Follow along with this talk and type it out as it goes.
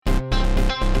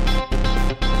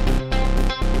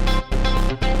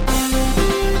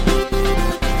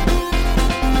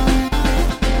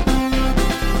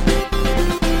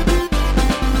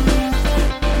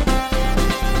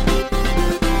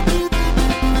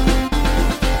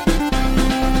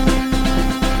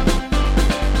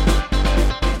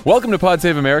Welcome to Pod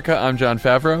Save America. I'm John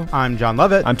Favreau. I'm John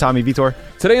Lovett. I'm Tommy Vitor.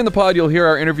 Today in the pod, you'll hear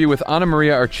our interview with Ana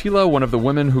Maria Archila, one of the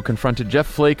women who confronted Jeff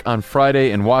Flake on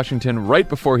Friday in Washington right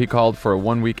before he called for a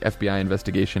one-week FBI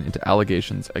investigation into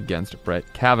allegations against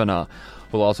Brett Kavanaugh.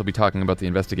 We'll also be talking about the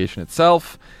investigation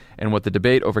itself and what the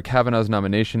debate over Kavanaugh's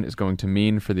nomination is going to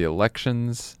mean for the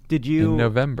elections in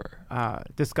November.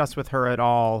 Discuss with her at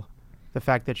all the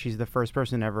fact that she's the first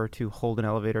person ever to hold an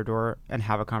elevator door and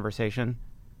have a conversation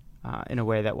in a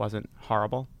way that wasn't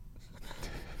horrible?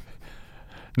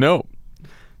 No.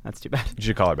 That's too bad. You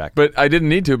should call her back. But I didn't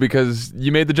need to because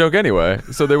you made the joke anyway,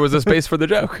 so there was a space for the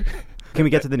joke. Can we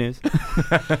get to the news?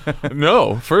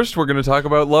 No. First, we're going to talk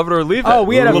about Love It or Leave It. Oh,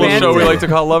 we had a little show we like to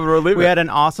call Love It or Leave It. We had an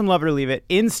awesome Love It or Leave It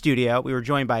in studio. We were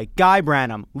joined by Guy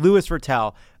Branum, Louis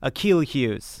Virtel, Akil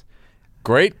Hughes.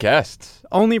 Great guests.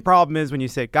 Only problem is when you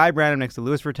sit Guy Branum next to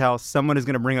Louis Virtel, someone is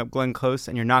going to bring up Glenn Close,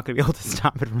 and you're not going to be able to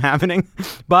stop it from happening.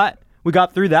 But we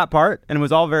got through that part, and it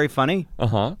was all very funny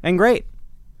and great.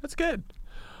 That's good.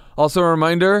 Also a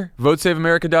reminder,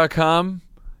 votesaveamerica.com.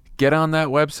 Get on that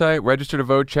website, register to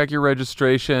vote, check your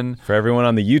registration. For everyone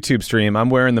on the YouTube stream, I'm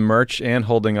wearing the merch and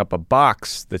holding up a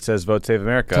box that says Vote Save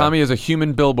America. Tommy is a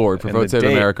human billboard for And Vote the Save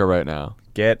date. America right now.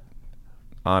 Get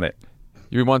on it.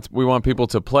 We want people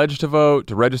to pledge to vote,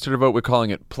 to register to vote. We're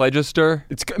calling it Pledgister.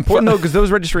 It's important, though, because those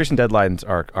registration deadlines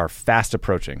are fast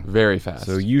approaching. Very fast.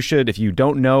 So you should, if you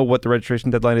don't know what the registration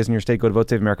deadline is in your state, go to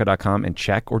votesaveamerica.com and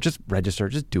check, or just register.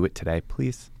 Just do it today,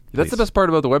 please. That's the best part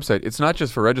about the website. It's not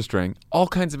just for registering. All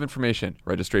kinds of information.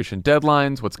 Registration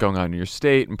deadlines, what's going on in your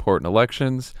state, important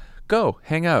elections. Go,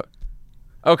 hang out.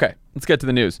 Okay, let's get to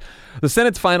the news. The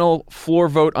Senate's final floor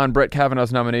vote on Brett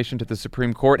Kavanaugh's nomination to the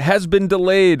Supreme Court has been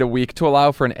delayed a week to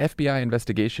allow for an FBI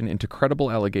investigation into credible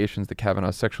allegations that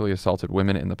Kavanaugh sexually assaulted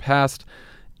women in the past.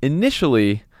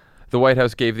 Initially, the White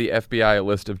House gave the FBI a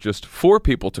list of just 4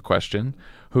 people to question,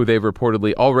 who they've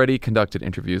reportedly already conducted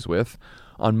interviews with.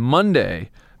 On Monday,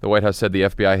 the White House said the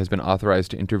FBI has been authorized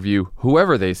to interview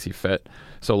whoever they see fit,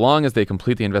 so long as they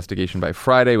complete the investigation by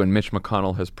Friday, when Mitch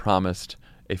McConnell has promised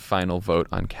a final vote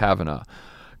on Kavanaugh.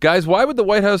 Guys, why would the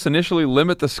White House initially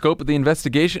limit the scope of the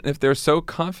investigation if they're so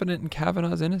confident in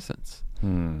Kavanaugh's innocence?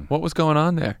 What was going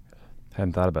on there?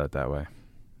 Hadn't thought about it that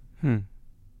way.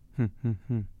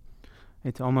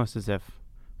 It's almost as if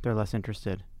they're less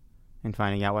interested in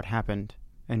finding out what happened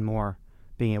and more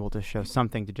being able to show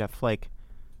something to Jeff Flake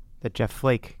that Jeff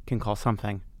Flake can call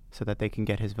something so that they can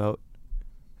get his vote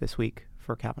this week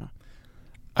for Kavanaugh.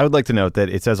 I would like to note that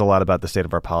it says a lot about the state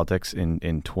of our politics in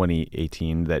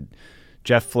 2018 that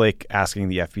Jeff Flake asking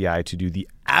the FBI to do the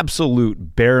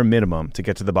absolute bare minimum to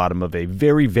get to the bottom of a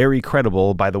very, very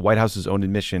credible, by the White House's own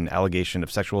admission, allegation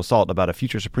of sexual assault about a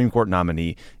future Supreme Court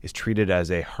nominee is treated as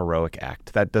a heroic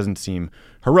act. That doesn't seem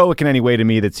heroic in any way to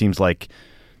me. That seems like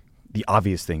the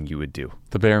obvious thing you would do.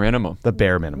 The bare minimum. The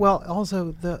bare minimum. Well,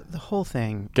 also the whole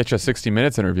thing. Get you a 60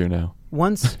 Minutes interview now.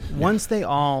 Once they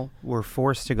all were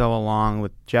forced to go along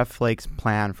with Jeff Flake's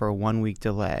plan for a 1-week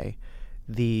delay,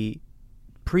 the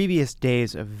previous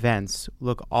day's events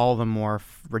look all the more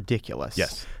ridiculous.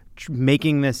 Yes.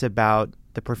 Making this about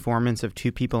the performance of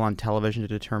 2 people on television to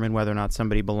determine whether or not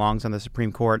somebody belongs on the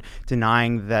Supreme Court,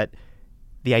 denying that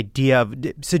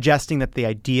suggesting that the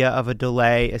idea of a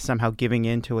delay is somehow giving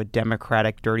in to a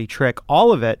Democratic dirty trick,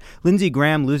 all of it, Lindsey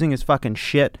Graham losing his fucking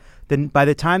shit. Then by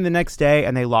the time the next day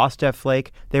and they lost Jeff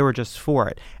Flake, they were just for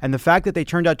it. And the fact that they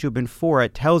turned out to have been for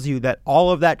it tells you that all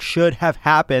of that should have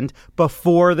happened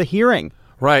before the hearing.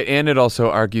 Right, and it also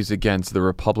argues against the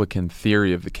Republican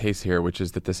theory of the case here, which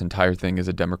is that this entire thing is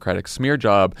a Democratic smear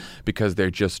job because they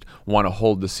just want to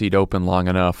hold the seat open long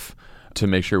enough to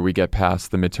make sure we get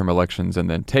past the midterm elections and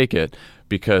then take it,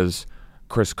 because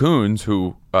Chris Coons,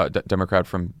 who Democrat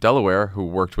from Delaware, who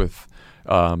worked with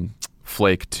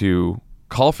Flake to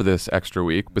call for this extra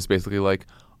week, was basically like,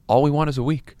 all we want is a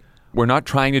week. We're not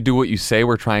trying to do what you say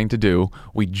we're trying to do.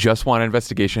 We just want an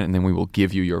investigation, and then we will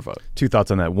give you your vote. 2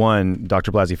 thoughts on that. One,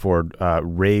 Dr. Blasey Ford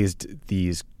raised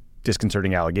these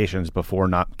disconcerting allegations before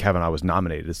Kavanaugh was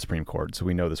nominated to the Supreme Court, so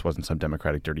we know this wasn't some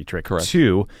Democratic dirty trick. Correct.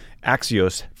 2,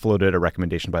 Axios floated a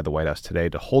recommendation by the White House today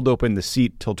to hold open the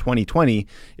seat till 2020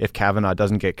 if Kavanaugh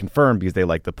doesn't get confirmed, because they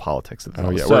like the politics of the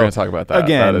Oh, yeah, we're going to talk about that.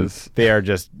 Again, they are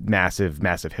just massive,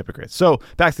 massive hypocrites. So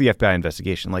back to the FBI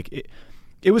investigation.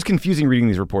 It was confusing reading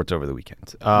these reports over the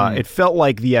weekend. It felt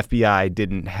like the FBI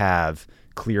didn't have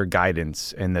clear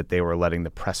guidance and that they were letting the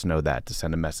press know that to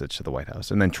send a message to the White House.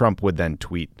 And then Trump would then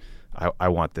tweet, I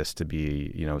want this to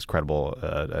be, as credible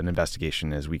an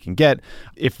investigation as we can get.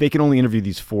 If they can only interview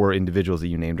these 4 individuals that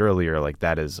you named earlier,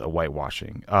 that is a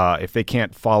whitewashing. If they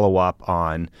can't follow up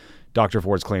on Dr.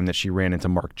 Ford's claim that she ran into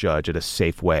Mark Judge at a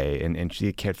Safeway and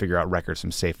she can't figure out records from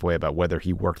Safeway about whether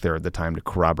he worked there at the time to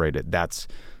corroborate it. That's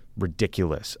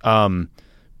ridiculous.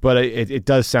 But it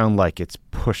does sound like it's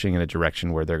pushing in a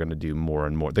direction where they're going to do more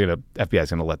and more. FBI is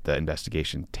going to let the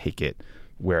investigation take it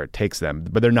where it takes them,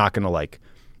 but they're not going to like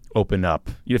open up.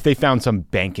 If they found some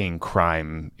banking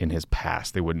crime in his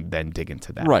past, they wouldn't then dig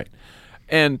into that. Right.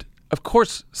 And of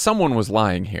course, someone was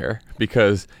lying here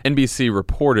because NBC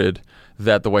reported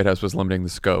that the White House was limiting the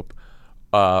scope.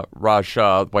 Raj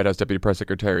Shah, White House Deputy Press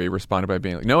Secretary, responded by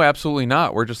being like, no, absolutely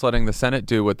not. We're just letting the Senate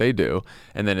do what they do.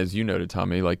 And then, as you noted,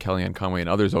 Tommy, like Kellyanne Conway and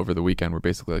others over the weekend were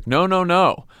basically like,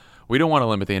 no. We don't want to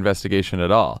limit the investigation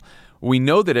at all. We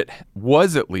know that it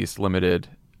was at least limited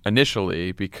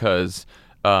initially because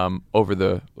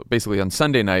basically on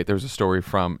Sunday night, there was a story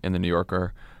in the New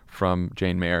Yorker from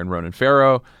Jane Mayer and Ronan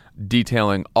Farrow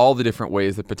detailing all the different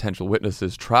ways that potential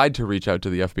witnesses tried to reach out to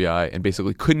the FBI and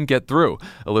basically couldn't get through.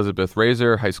 Elizabeth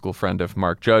Razor, high school friend of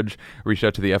Mark Judge, reached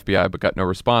out to the FBI but got no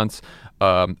response.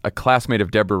 A classmate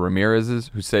of Deborah Ramirez's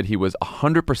who said he was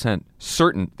 100%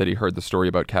 certain that he heard the story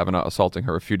about Kavanaugh assaulting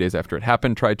her a few days after it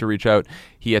happened, tried to reach out.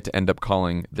 He had to end up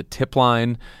calling the tip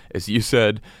line. As you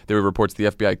said, there were reports the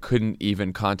FBI couldn't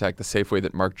even contact the Safeway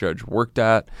that Mark Judge worked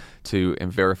at to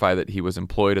verify that he was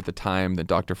employed at the time that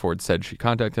Dr. Ford said she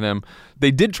contacted him. They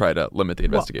did try to limit the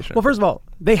investigation. Well, first of all,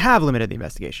 they have limited the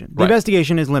investigation. The Right.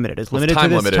 investigation is limited. It's limited to this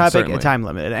time-limited, topic certainly. and time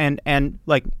limited. And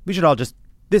like, we should all just,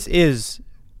 this is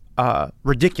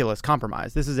ridiculous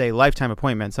compromise. This is a lifetime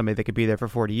appointment, somebody that could be there for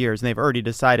 40 years, and they've already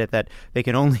decided that they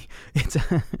can only,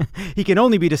 he can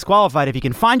only be disqualified if he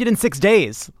can find it in 6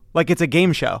 days. Like it's a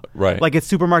game show. Right. Like it's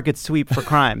supermarket sweep for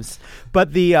crimes. But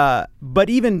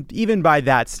even by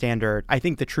that standard, I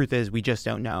think the truth is we just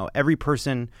don't know. Every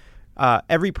person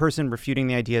refuting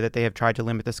the idea that they have tried to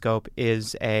limit the scope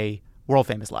is a world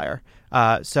famous liar.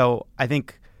 So I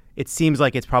think it seems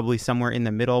like it's probably somewhere in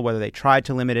the middle, whether they tried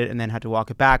to limit it and then had to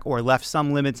walk it back or left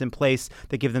some limits in place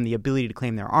that give them the ability to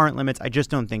claim there aren't limits. I just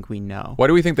don't think we know. Why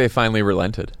do we think they finally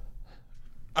relented?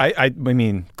 I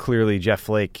mean, clearly Jeff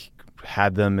Flake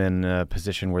had them in a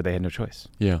position where they had no choice.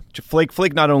 Yeah.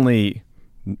 Flake not only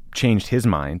changed his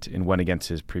mind and went against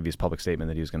his previous public statement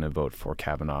that he was going to vote for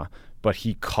Kavanaugh, but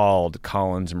he called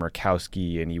Collins and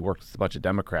Murkowski and he worked with a bunch of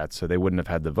Democrats so they wouldn't have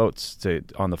had the votes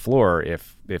on the floor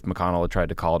if McConnell had tried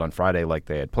to call it on Friday like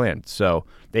they had planned. So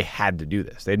they had to do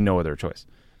this. They had no other choice.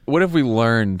 What have we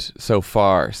learned so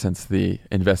far since the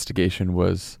investigation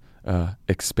was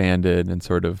expanded and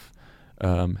sort of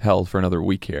held for another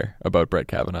week here about Brett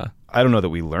Kavanaugh? I don't know that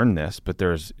we learned this, but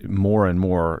there's more and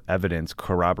more evidence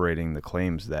corroborating the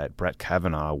claims that Brett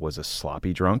Kavanaugh was a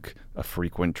sloppy drunk, a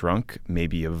frequent drunk,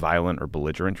 maybe a violent or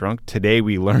belligerent drunk. Today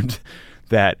we learned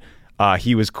that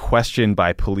he was questioned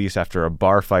by police after a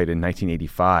bar fight in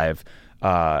 1985,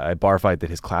 a bar fight that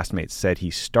his classmates said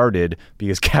he started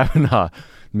because Kavanaugh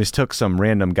mistook some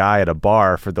random guy at a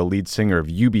bar for the lead singer of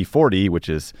UB40, which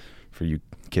is, for you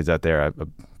kids out there, a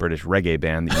British reggae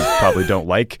band that you probably don't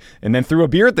like, and then threw a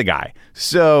beer at the guy.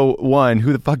 So, one,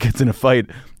 who the fuck gets in a fight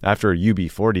after a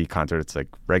UB40 concert? It's like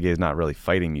reggae is not really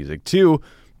fighting music. Two,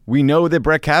 we know that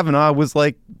Brett Kavanaugh was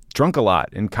like drunk a lot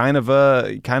and kind of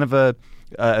a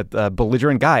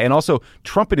belligerent guy. And also,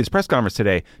 Trump at his press conference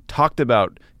today talked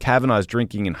about Kavanaugh's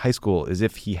drinking in high school as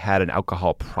if he had an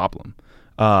alcohol problem.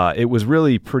 It was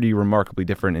really pretty remarkably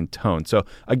different in tone. So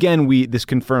again, this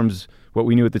confirms what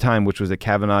we knew at the time, which was that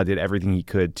Kavanaugh did everything he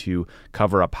could to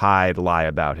cover up, hide, lie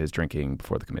about his drinking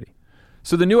before the committee.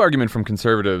 So the new argument from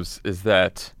conservatives is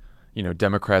that,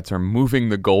 Democrats are moving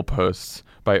the goalposts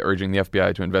by urging the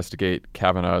FBI to investigate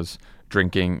Kavanaugh's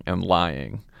drinking and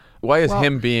lying. Why is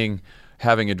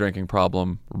having a drinking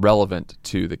problem relevant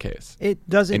to the case? It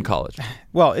doesn't in college.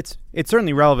 Well, it's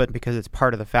certainly relevant because it's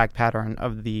part of the fact pattern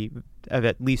of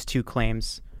at least 2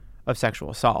 claims of sexual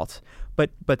assault.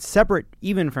 But separate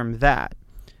even from that,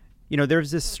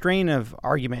 there's this strain of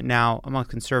argument now among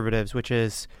conservatives, which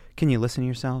is, can you listen to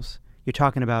yourselves? You're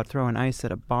talking about throwing ice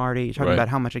at a party. You're talking Right. about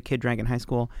how much a kid drank in high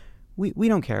school. We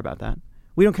don't care about that.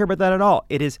 We don't care about that at all.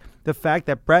 It is the fact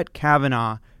that Brett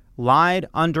Kavanaugh lied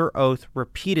under oath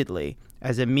repeatedly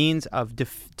as a means of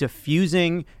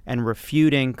diffusing and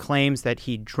refuting claims that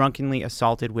he drunkenly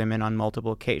assaulted women on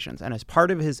multiple occasions. And as part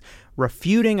of his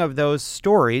refuting of those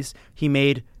stories, he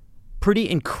made pretty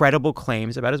incredible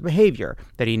claims about his behavior,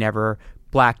 that he never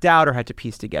blacked out or had to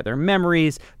piece together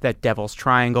memories, that Devil's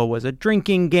Triangle was a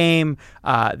drinking game,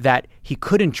 that he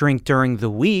couldn't drink during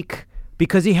the week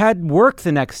because he had work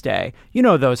the next day.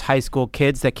 Those high school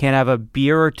kids that can't have a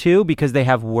beer or two because they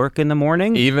have work in the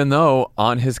morning. Even though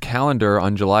on his calendar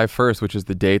on July 1st, which is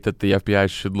the date that the FBI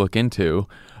should look into,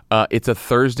 It's a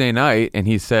Thursday night, and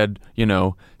he said,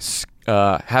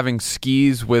 having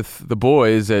skis with the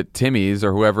boys at Timmy's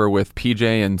or whoever with PJ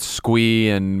and Squee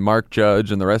and Mark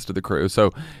Judge and the rest of the crew.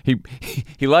 So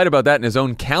he lied about that, and his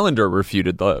own calendar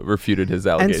refuted his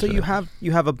allegation. And so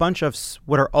you have a bunch of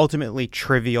what are ultimately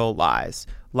trivial lies.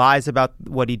 Lies about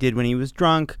what he did when he was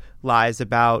drunk, lies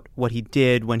about what he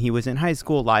did when he was in high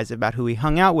school, lies about who he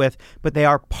hung out with, but they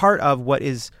are part of what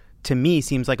is, to me,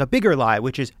 seems like a bigger lie,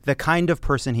 which is the kind of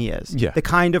person he is. Yeah. The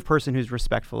kind of person who's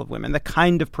respectful of women, the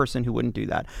kind of person who wouldn't do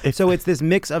that. So it's this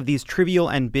mix of these trivial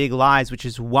and big lies, which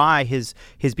is why his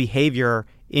behavior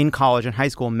in college and high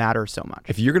school matters so much.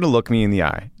 If you're going to look me in the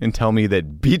eye and tell me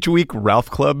that Beach Week Ralph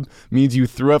Club means you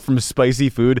threw up from spicy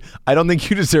food, I don't think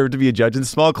you deserve to be a judge in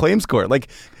small claims court. Like,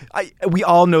 we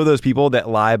all know those people that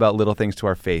lie about little things to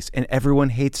our face, and everyone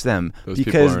hates them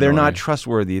because they're not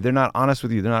trustworthy. They're not honest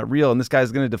with you. They're not real. And this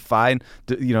guy's going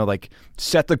to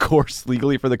set the course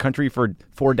legally for the country for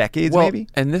 4 decades, maybe.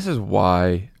 And this is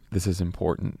why this is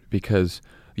important, because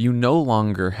you no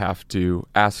longer have to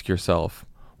ask yourself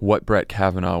what Brett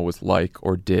Kavanaugh was like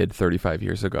or did 35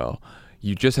 years ago.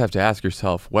 You just have to ask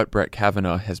yourself what Brett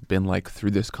Kavanaugh has been like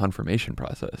through this confirmation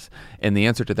process. And the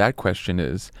answer to that question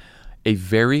is a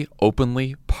very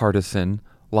openly partisan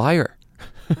liar.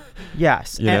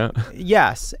 Yes.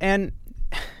 Yes. And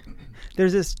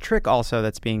there's this trick also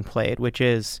that's being played, which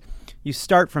is you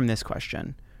start from this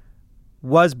question.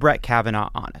 Was Brett Kavanaugh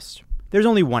honest? There's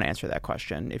only one answer to that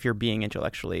question if you're being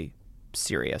intellectually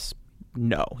serious.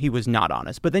 No, he was not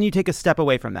honest. But then you take a step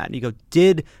away from that and you go,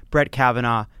 did Brett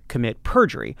Kavanaugh commit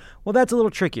perjury? Well, that's a little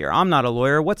trickier. I'm not a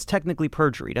lawyer. What's technically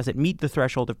perjury? Does it meet the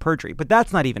threshold of perjury? But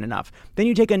that's not even enough. Then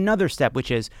you take another step, which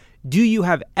is, do you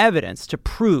have evidence to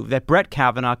prove that Brett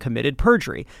Kavanaugh committed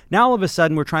perjury? Now, all of a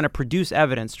sudden, we're trying to produce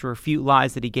evidence to refute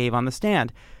lies that he gave on the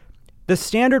stand. The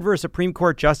standard for a Supreme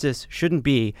Court justice shouldn't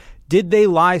be, did they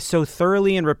lie so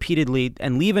thoroughly and repeatedly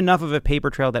and leave enough of a paper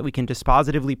trail that we can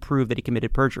dispositively prove that he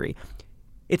committed perjury?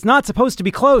 It's not supposed to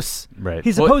be close. Right.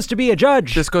 He's supposed to be a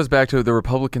judge. This goes back to the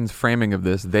Republicans' framing of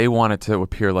this. They want it to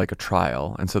appear like a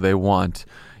trial. And so they want,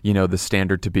 the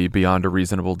standard to be beyond a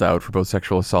reasonable doubt for both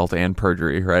sexual assault and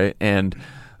perjury, right? And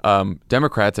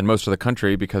Democrats and most of the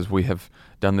country, because we have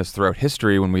done this throughout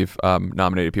history when we've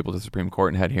nominated people to the Supreme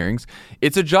Court and had hearings,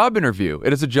 it's a job interview.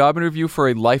 It is a job interview for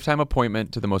a lifetime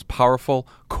appointment to the most powerful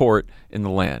court in the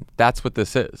land. That's what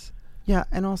this is. Yeah,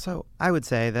 and also I would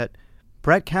say that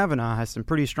Brett Kavanaugh has some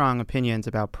pretty strong opinions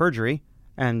about perjury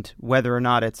and whether or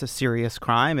not it's a serious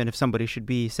crime and if somebody should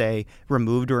be, say,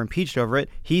 removed or impeached over it.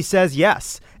 He says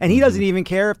yes. And he doesn't even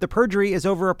care if the perjury is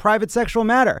over a private sexual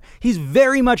matter. He's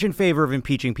very much in favor of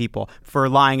impeaching people for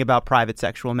lying about private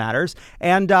sexual matters.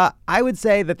 And I would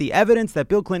say that the evidence that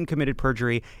Bill Clinton committed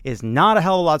perjury is not a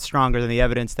hell of a lot stronger than the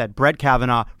evidence that Brett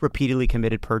Kavanaugh repeatedly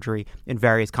committed perjury in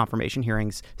various confirmation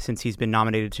hearings since he's been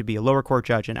nominated to be a lower court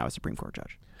judge and now a Supreme Court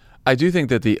judge. I do think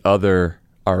that the other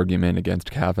argument against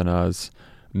Kavanaugh's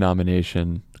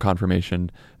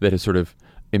confirmation that has sort of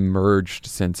emerged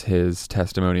since his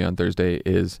testimony on Thursday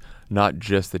is not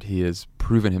just that he has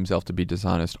proven himself to be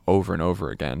dishonest over and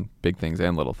over again, big things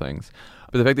and little things,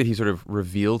 but the fact that he sort of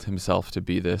revealed himself to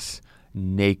be this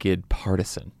naked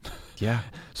partisan. Yeah.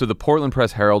 So the Portland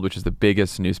Press Herald, which is the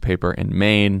biggest newspaper in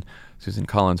Maine, Susan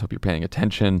Collins, hope you're paying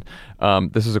attention.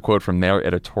 This is a quote from their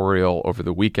editorial over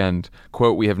the weekend.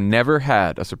 Quote, "We have never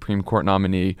had a Supreme Court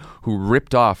nominee who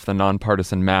ripped off the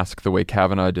nonpartisan mask the way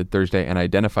Kavanaugh did Thursday and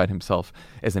identified himself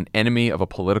as an enemy of a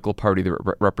political party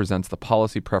that represents the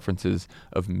policy preferences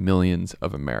of millions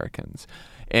of Americans."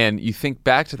 And you think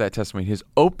back to that testimony, his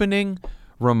opening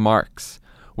remarks,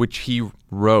 which he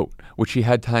wrote, which he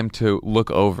had time to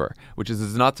look over, which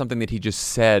is not something that he just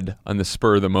said on the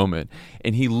spur of the moment.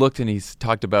 And he looked and he's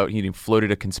talked about, he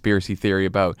floated a conspiracy theory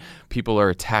about people are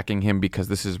attacking him because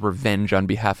this is revenge on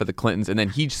behalf of the Clintons. And then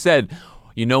he said,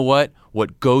 you know what?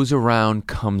 What goes around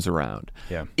comes around.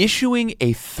 Yeah. Issuing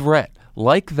a threat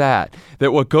like that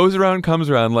what goes around comes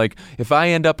around, like, if I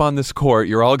end up on this court,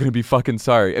 you're all going to be fucking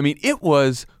sorry. I mean, it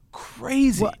was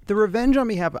crazy. Well, the revenge on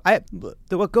behalf of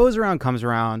what goes around comes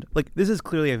around. Like, this is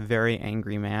clearly a very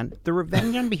angry man. The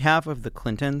revenge on behalf of the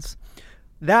Clintons,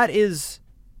 that is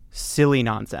silly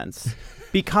nonsense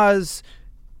because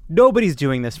nobody's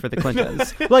doing this for the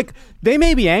Clintons. Like, they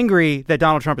may be angry that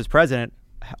Donald Trump is president.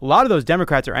 A lot of those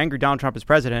Democrats are angry Donald Trump is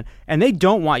president, and they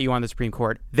don't want you on the Supreme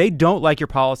Court. They don't like your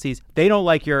policies. They don't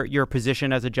like your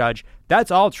position as a judge.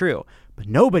 That's all true. But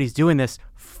nobody's doing this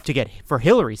for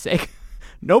Hillary's sake.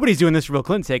 Nobody's doing this for Bill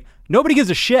Clinton's sake. Nobody gives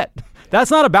a shit. That's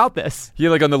not about this. Yeah,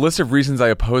 like on the list of reasons I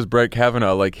oppose Brett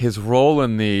Kavanaugh, like his role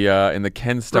in the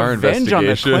Ken Starr Revenge on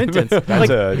the investigation.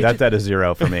 Clintons. That's at a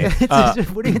zero for me.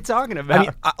 What are you talking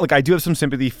about? I mean, I do have some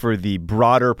sympathy for the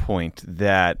broader point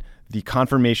that the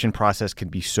confirmation process can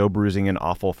be so bruising and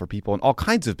awful for people in all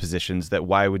kinds of positions that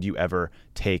why would you ever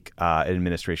take an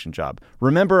administration job?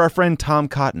 Remember our friend Tom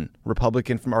Cotton,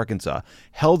 Republican from Arkansas,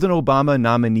 held an Obama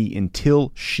nominee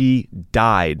until she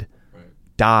died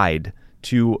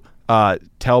to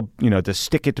to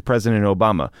stick it to President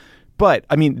Obama. But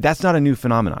I mean, that's not a new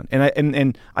phenomenon.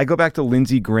 And I go back to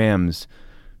Lindsey Graham's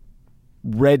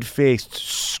red-faced,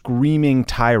 screaming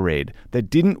tirade that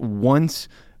didn't once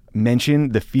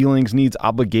mention the feelings, needs,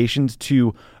 obligations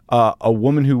to a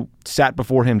woman who sat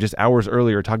before him just hours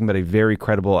earlier talking about a very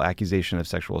credible accusation of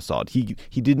sexual assault.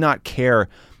 He did not care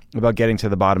about getting to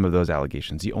the bottom of those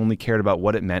allegations. He only cared about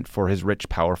what it meant for his rich,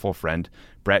 powerful friend,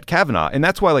 Brett Kavanaugh. And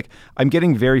that's why, I'm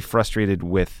getting very frustrated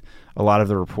with a lot of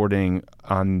the reporting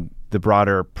on the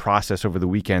broader process over the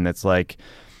weekend that's like,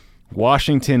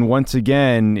 Washington, once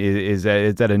again, is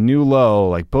at a new low.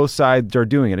 Like, both sides are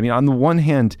doing it. I mean, on the one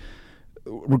hand,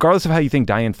 regardless of how you think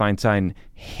Dianne Feinstein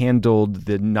handled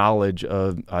the knowledge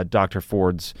of Dr.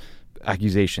 Ford's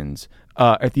accusations,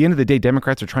 at the end of the day,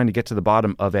 Democrats are trying to get to the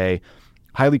bottom of a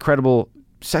highly credible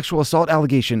sexual assault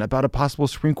allegation about a possible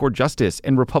Supreme Court justice,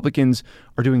 and Republicans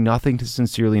are doing nothing to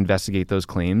sincerely investigate those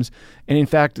claims. And in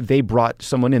fact, they brought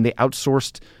someone in, they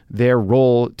outsourced their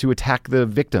role to attack the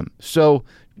victim. So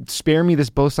spare me this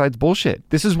both sides bullshit.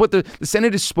 This is what the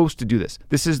Senate is supposed to do this.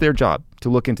 This is their job, to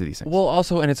look into these things. Well,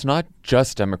 also, and it's not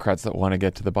just Democrats that want to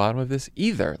get to the bottom of this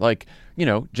either.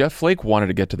 Jeff Flake wanted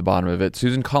to get to the bottom of it.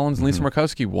 Susan Collins and Lisa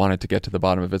Murkowski wanted to get to the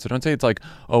bottom of it. So don't say it's like,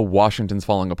 oh, Washington's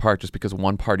falling apart just because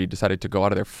one party decided to go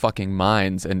out of their fucking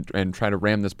minds and try to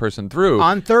ram this person through.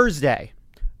 On Thursday,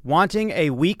 wanting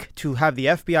a week to have the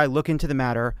FBI look into the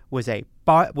matter was a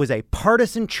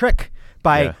partisan trick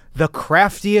by the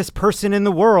craftiest person in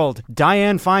the world,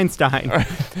 Dianne Feinstein.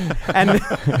 And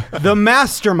the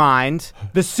mastermind,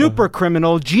 the super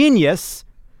criminal genius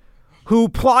who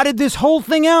plotted this whole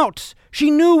thing out. She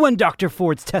knew when Dr.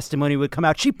 Ford's testimony would come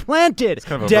out. She planted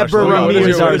Deborah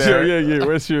Ramirez.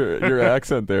 Where's your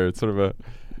accent there? It's sort of a...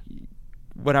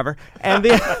 Whatever. And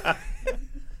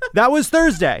that was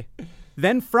Thursday.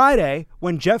 Then Friday,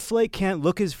 when Jeff Flake can't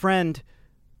look his friend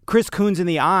Chris Coons in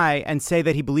the eye and say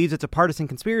that he believes it's a partisan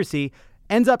conspiracy,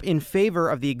 ends up in favor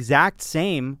of the exact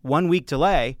same 1 week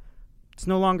delay. It's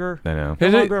no longer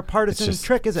a partisan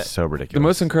trick, is it? So ridiculous. The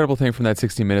most incredible thing from that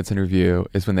 60 Minutes interview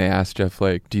is when they asked Jeff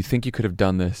Flake, do you think you could have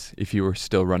done this if you were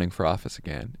still running for office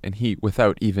again? And he,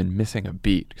 without even missing a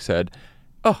beat, said,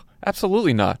 oh,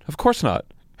 absolutely not. Of course not.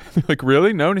 Like,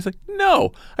 really? No? And he's like,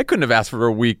 no, I couldn't have asked for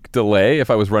a week delay if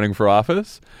I was running for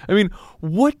office. I mean,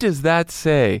 what does that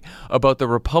say about the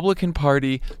Republican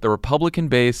Party, the Republican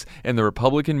base, and the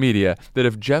Republican media that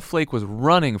if Jeff Flake was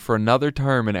running for another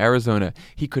term in Arizona,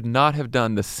 he could not have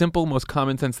done the simple, most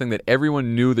common sense thing that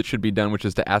everyone knew that should be done, which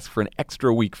is to ask for an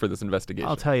extra week for this investigation?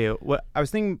 I'll tell you, what I was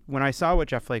thinking when I saw what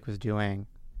Jeff Flake was doing,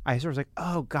 I sort of was like,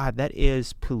 oh, God, that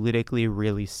is politically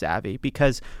really savvy.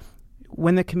 Because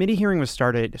when the committee hearing was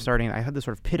starting, I had this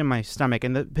sort of pit in my stomach,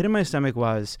 and the pit in my stomach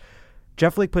was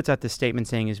Jeff Flake puts out this statement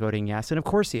saying he's voting yes, and of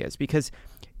course he is, because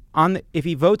if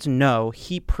he votes no,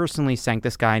 he personally sank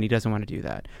this guy, and he doesn't want to do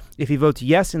that. If he votes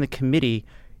yes in the committee,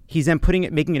 he's then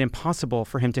making it impossible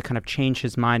for him to kind of change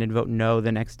his mind and vote no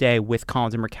the next day with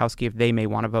Collins and Murkowski if they may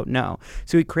want to vote no.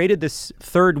 So he created this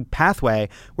third pathway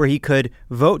where he could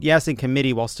vote yes in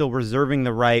committee while still reserving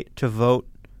the right to vote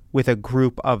with a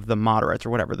group of the moderates or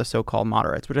whatever, the so-called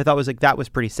moderates, which I thought was that was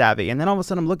pretty savvy. And then all of a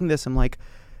sudden I'm looking at this, I'm like,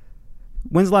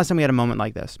 when's the last time we had a moment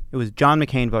like this? It was John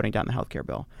McCain voting down the healthcare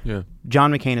bill. Yeah.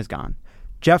 John McCain is gone.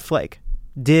 Jeff Flake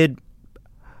did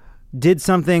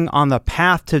something on the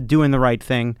path to doing the right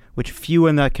thing, which few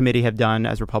in the committee have done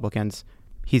as Republicans.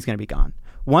 He's going to be gone.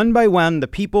 One by one, the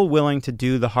people willing to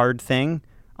do the hard thing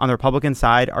on the Republican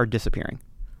side are disappearing.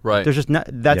 Right. There's just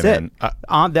that's it.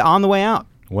 On the way out.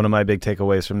 One of my big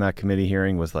takeaways from that committee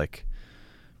hearing was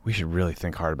we should really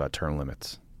think hard about term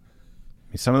limits. I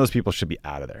mean, some of those people should be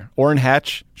out of there. Orrin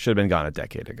Hatch should have been gone a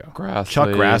decade ago. Chuck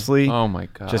Grassley. Oh my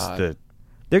God. Just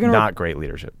not great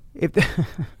leadership.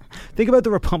 Think about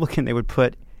the Republican they would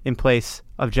put in place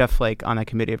of Jeff Flake on that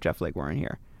committee if Jeff Flake weren't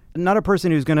here. Not a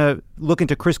person who's going to look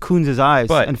into Chris Coons' eyes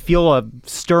and feel a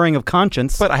stirring of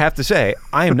conscience. But I have to say,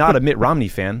 I am not a Mitt Romney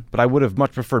fan, but I would have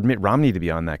much preferred Mitt Romney to be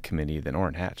on that committee than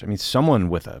Orrin Hatch. I mean, someone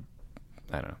with I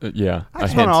don't know. I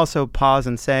just want to also pause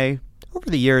and say, over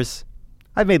the years,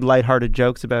 I've made lighthearted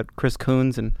jokes about Chris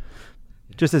Coons and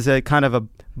just as a kind of a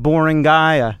boring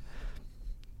guy, a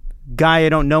guy I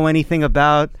don't know anything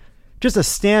about. Just a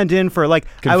stand-in for, like,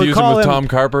 I would Confuse call him with him Tom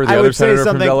Carper, the I other would say senator from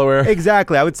something- Delaware.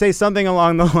 Exactly. I would say something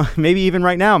along the line. Maybe even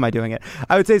right now am I doing it?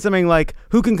 I would say something like,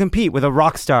 who can compete with a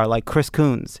rock star like Chris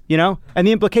Coons, you know? And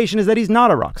the implication is that he's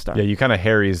not a rock star. Yeah, you kind of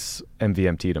Harry's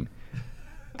MVMT'd him.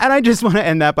 And I just want to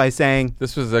end that by saying,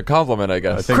 This was a compliment, I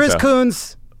guess. I think Chris so.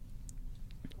 Coons,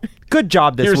 good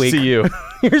job this Here's week. to you.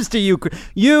 Here's to you.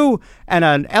 You and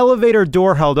an elevator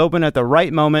door held open at the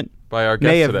right moment By our guest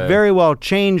may have today. very well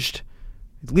changed,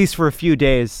 at least for a few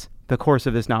days, the course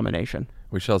of this nomination.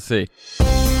 We shall see.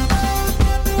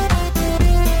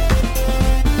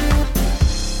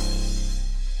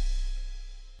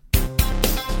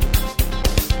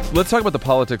 Let's talk about the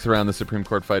politics around the Supreme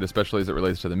Court fight, especially as it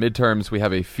relates to the midterms. We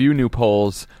have a few new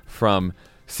polls from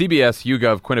CBS,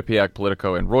 YouGov, Quinnipiac,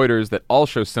 Politico, and Reuters that all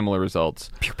show similar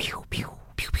results. Pew, pew, pew.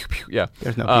 Yeah.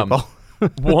 There's no people.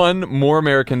 One, more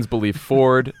Americans believe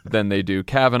Ford than they do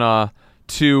Kavanaugh.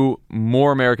 Two,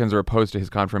 more Americans are opposed to his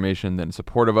confirmation than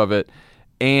supportive of it.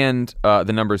 And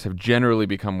the numbers have generally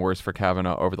become worse for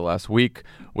Kavanaugh over the last week,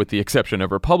 with the exception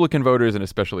of Republican voters and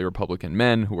especially Republican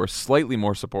men who are slightly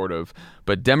more supportive.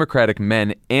 But Democratic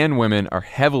men and women are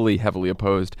heavily, heavily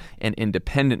opposed, and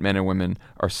independent men and women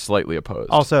are slightly opposed.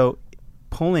 Also,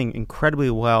 polling incredibly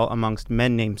well amongst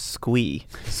men named Squee.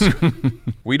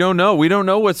 We don't know. We don't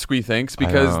know what Squee thinks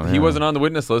because know, he yeah. wasn't on the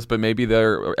witness list, but maybe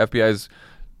their FBI's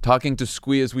talking to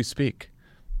Squee as we speak.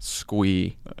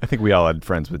 Squee. I think we all had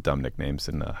friends with dumb nicknames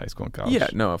in high school and college. Yeah,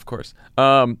 no, of course.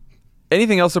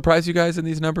 Anything else surprise you guys in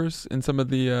these numbers in some of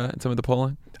the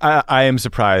polling? I am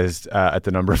surprised at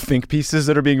the number of think pieces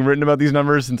that are being written about these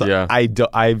numbers. And Yeah.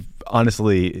 I've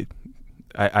honestly,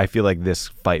 I feel like this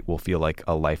fight will feel like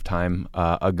a lifetime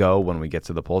ago when we get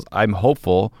to the polls. I'm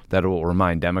hopeful that it will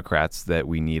remind Democrats that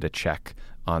we need a check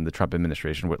on the Trump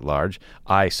administration writ large.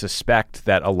 I suspect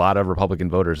that a lot of Republican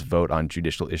voters vote on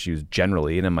judicial issues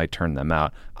generally, and it might turn them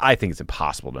out. I think it's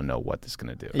impossible to know what this is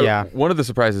going to do. Yeah. One of the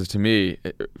surprises to me,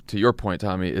 to your point,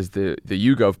 Tommy, is the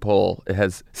YouGov poll. It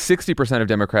has 60% of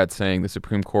Democrats saying the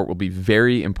Supreme Court will be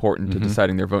very important to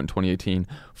deciding their vote in 2018.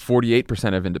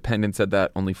 48% of independents said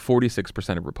that. Only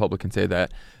 46% of Republicans say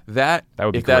that. That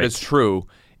would be if that great. is true,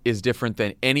 is different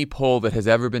than any poll that has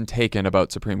ever been taken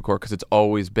about Supreme Court because it's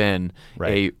always been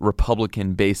a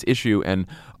Republican-based issue. And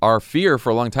our fear for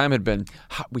a long time had been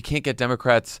we can't get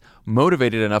Democrats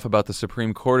motivated enough about the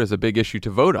Supreme Court as a big issue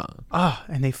to vote on. Oh,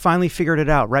 and they finally figured it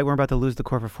out, right? We're about to lose the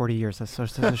court for 40 years. That's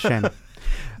such a shame.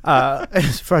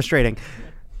 It's frustrating.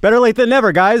 Better late than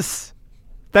never, guys.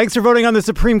 Thanks for voting on the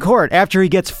Supreme Court after he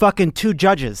gets fucking 2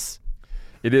 judges.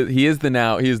 He is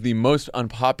the most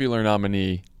unpopular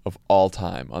nominee of all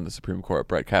time on the Supreme Court,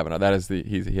 Brett Kavanaugh. That is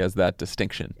he has that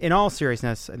distinction. In all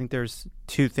seriousness, I think there's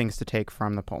 2 things to take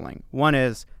from the polling. One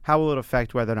is, how will it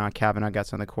affect whether or not Kavanaugh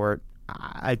gets on the court?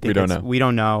 I think we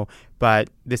don't know.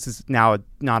 But this is now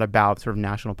not about sort of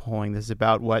national polling. This is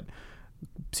about what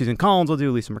Susan Collins will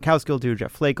do, Lisa Murkowski will do,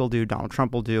 Jeff Flake will do, Donald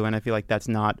Trump will do, and I feel like that's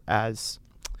not as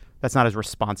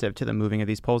responsive to the moving of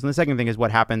these polls. And the second thing is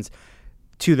what happens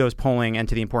to those polling and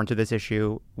to the importance of this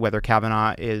issue, whether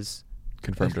Kavanaugh is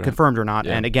confirmed or not.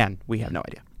 Yeah. And again, we have no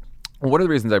idea. One of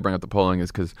the reasons I bring up the polling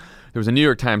is because there was a New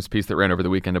York Times piece that ran over the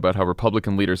weekend about how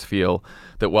Republican leaders feel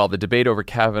that while the debate over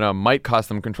Kavanaugh might cost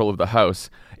them control of the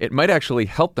House, it might actually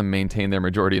help them maintain their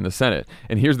majority in the Senate.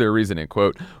 And here's their reasoning,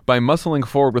 quote, by muscling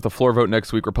forward with a floor vote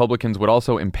next week, Republicans would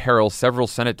also imperil several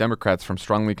Senate Democrats from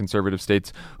strongly conservative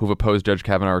states who've opposed Judge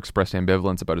Kavanaugh or expressed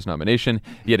ambivalence about his nomination.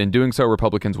 Yet in doing so,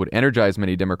 Republicans would energize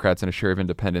many Democrats and a share of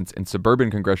independents in suburban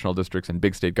congressional districts and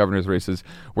big state governors' races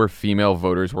where female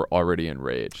voters were already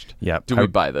enraged. Yeah. Do we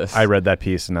buy this? I read that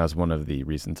piece, and that was one of the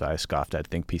reasons I scoffed at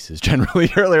think pieces generally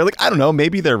earlier. Like, I don't know,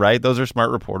 maybe they're right. Those are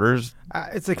smart reporters.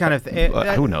 It's the kind of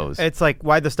Who knows? It's like,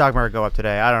 why'd the stock market go up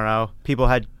today? I don't know. People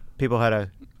had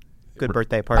a good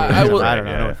birthday party. I don't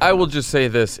know. Yeah. I will just say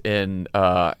this in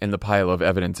the pile of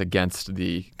evidence against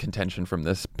the contention from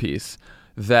this piece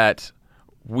that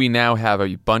we now have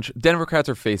a bunch. Democrats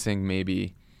are facing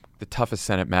maybe the toughest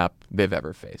Senate map they've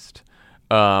ever faced.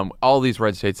 All these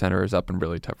red state senators up in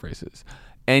really tough races,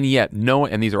 and yet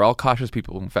and these are all cautious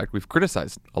people. In fact, we've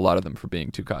criticized a lot of them for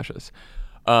being too cautious.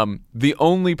 The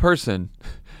only person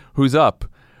who's up,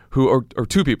 or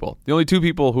 2 people, the only 2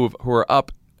 people who are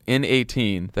up in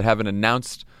 18 that haven't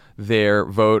announced their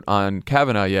vote on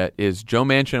Kavanaugh yet is Joe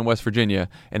Manchin in West Virginia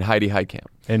and Heidi Heitkamp.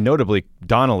 And notably,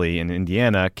 Donnelly in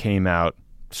Indiana came out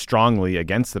strongly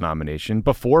against the nomination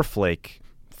before Flake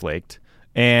flaked.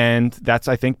 And that's,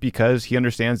 I think, because he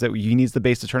understands that he needs the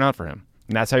base to turn out for him.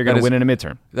 And that's how you're going to win in a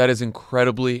midterm. That is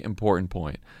incredibly important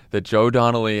point. That Joe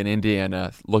Donnelly in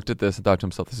Indiana looked at this and thought to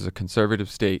himself, this is a conservative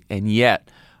state, and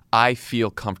yet I feel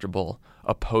comfortable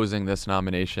opposing this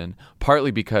nomination,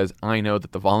 partly because I know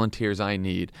that the volunteers I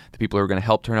need, the people who are going to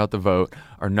help turn out the vote,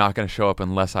 are not going to show up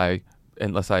unless I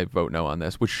vote no on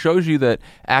this, which shows you that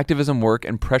activism work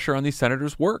and pressure on these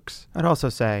senators works. I'd also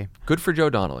say, good for Joe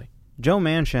Donnelly. Joe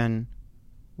Manchin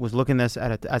was looking at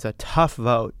this as a tough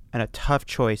vote and a tough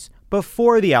choice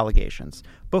before the allegations,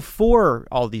 before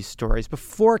all these stories,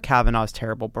 before Kavanaugh's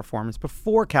terrible performance,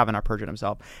 before Kavanaugh perjured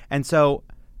himself. And so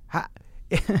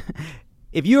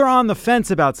if you're on the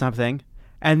fence about something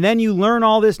and then you learn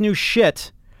all this new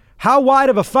shit, how wide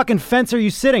of a fucking fence are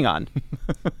you sitting on?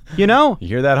 You know? You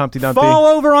hear that, Humpty Dumpty? Fall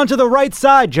over onto the right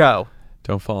side, Joe.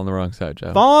 Don't fall on the wrong side,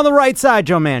 Joe. Fall on the right side,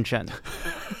 Joe Manchin.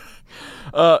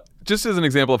 Just as an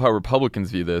example of how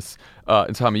Republicans view this,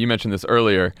 and Tommy, you mentioned this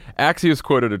earlier, Axios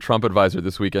quoted a Trump advisor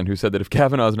this weekend who said that if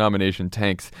Kavanaugh's nomination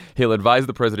tanks, he'll advise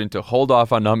the president to hold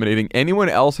off on nominating anyone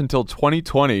else until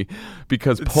 2020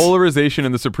 because polarization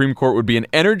in the Supreme Court would be an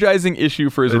energizing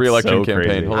issue for his reelection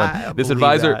campaign. Crazy. Hold on.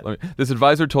 This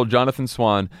advisor told Jonathan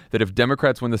Swan that if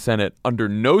Democrats win the Senate, under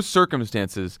no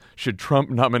circumstances should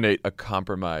Trump nominate a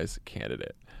compromise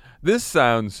candidate. This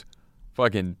sounds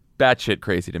fucking batshit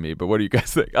crazy to me, but what do you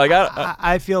guys think? Like,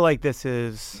 I feel like this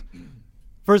is,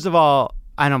 first of all,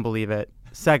 I don't believe it.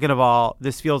 Second of all,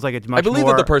 this feels like it's much more... I believe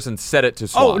that the person said it to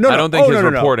Swan. Oh, no, I don't think his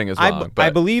reporting is wrong.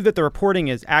 I believe that the reporting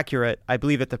is accurate. I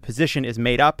believe that the position is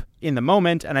made up in the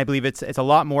moment, and I believe it's a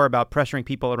lot more about pressuring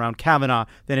people around Kavanaugh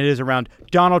than it is around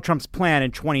Donald Trump's plan in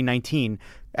 2019.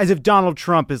 As if Donald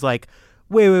Trump is like,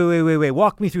 wait,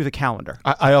 walk me through the calendar.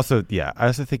 I also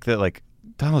think that, like,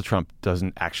 Donald Trump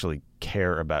doesn't actually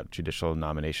care about judicial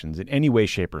nominations in any way,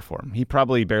 shape, or form. He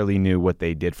probably barely knew what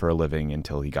they did for a living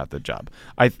until he got the job.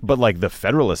 But like the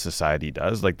Federalist Society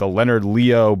does, like the Leonard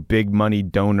Leo big money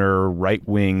donor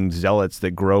right-wing zealots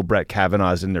that grow Brett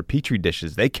Kavanaughs in their petri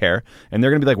dishes, they care. And they're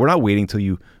going to be like, we're not waiting till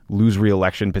you lose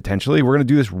re-election potentially. We're going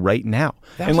to do this right now.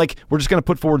 And like, we're just going to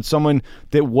put forward someone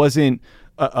that wasn't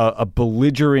a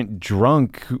belligerent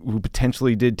drunk who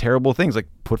potentially did terrible things. Like,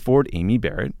 put forward Amy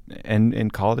Barrett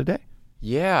and call it a day.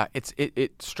 Yeah,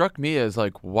 it struck me as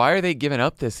like, why are they giving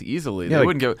up this easily? Yeah, they like,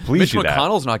 wouldn't give. please Mitch do that.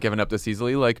 McConnell's not giving up this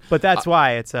easily. Like, But that's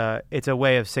why it's a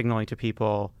way of signaling to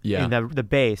people Yeah. in the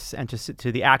base and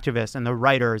to the activists and the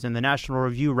writers and the National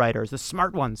Review writers, the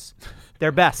smart ones,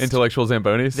 their best. intellectual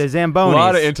Zambonis. The Zambonis. A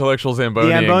lot of intellectual Zamboni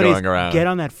going around. Get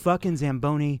on that fucking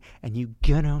Zamboni and you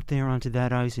get out there onto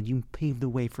that ice and you pave the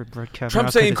way for Brett Kavanaugh.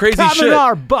 Trump saying 'cause crazy it's shit.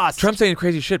 Kavanaugh or bust. Trump saying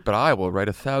crazy shit, but I will write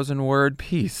a 1,000-word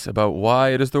piece about why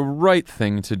it is the right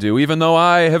thing to do, even though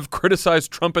I have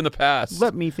criticized Trump in the past.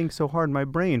 Let me think so hard my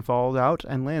brain falls out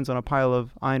and lands on a pile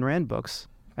of Ayn Rand books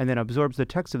and then absorbs the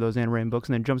text of those Ayn Rand books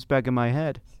and then jumps back in my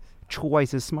head.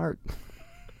 Twice as smart.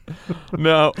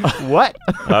 No. What?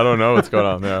 I don't know what's going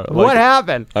on there. What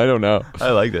happened? I don't know.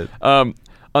 I like it. On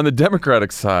the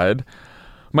Democratic side,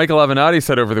 Michael Avenatti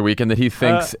said over the weekend that he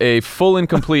thinks a full and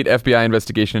complete FBI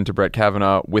investigation into Brett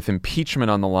Kavanaugh with impeachment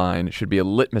on the line should be a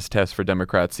litmus test for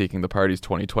Democrats seeking the party's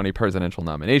 2020 presidential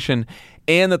nomination,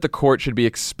 and that the court should be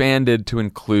expanded to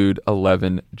include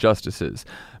 11 justices.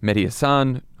 Mehdi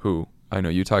Hassan, who I know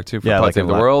you talked to for Yeah, I Pod like Save him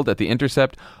the a lot. World at The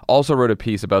Intercept, also wrote a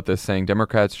piece about this, saying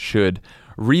Democrats should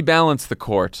rebalance the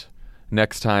court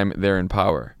next time they're in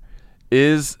power.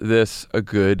 Is this a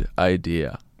good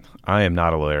idea? I am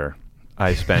not a lawyer.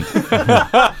 I spent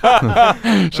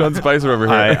Sean Spicer over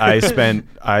here.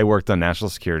 I worked on national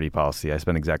security policy. I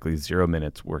spent exactly 0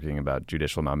 minutes working about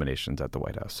judicial nominations at the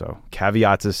White House. So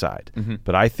caveats aside,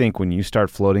 but I think when you start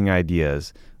floating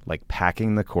ideas like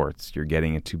packing the courts, you're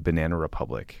getting into Banana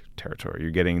Republic territory.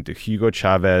 You're getting into Hugo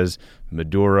Chavez,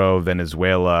 Maduro,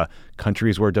 Venezuela,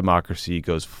 countries where democracy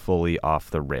goes fully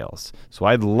off the rails. So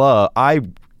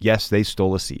yes, they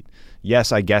stole a seat.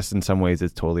 Yes, I guess in some ways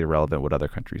it's totally irrelevant what other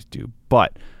countries do.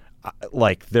 But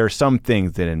like, there are some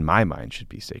things that in my mind should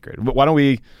be sacred. Why don't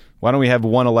we have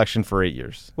one election for 8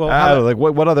 years? Well,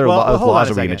 what other hold on laws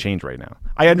a are we going to second. change right now?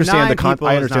 I understand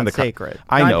I understand the sacred.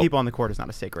 I 9 know. people on the court is not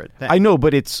a sacred thing. I know,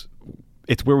 but it's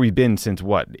where we've been since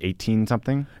what, 18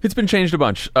 something? It's been changed a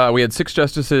bunch. We had 6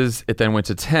 justices. It then went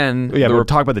to 10. Yeah, but we're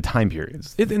talking about the time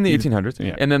periods. In the 1800s.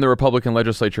 Yeah. And then the Republican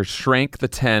legislature shrank the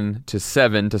 10 to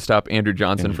 7 to stop Andrew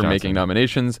Johnson from making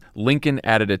nominations. Lincoln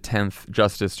added a 10th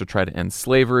justice to try to end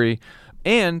slavery.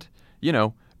 And,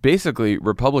 basically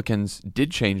Republicans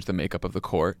did change the makeup of the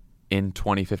court in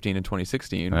 2015 and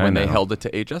 2016 when they held it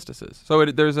to 8 justices. So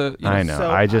there's a... I know.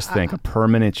 So I just think a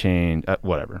permanent change,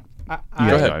 whatever.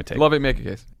 Go ahead. Love it. Make a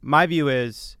case. My view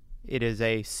is it is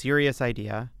a serious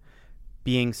idea.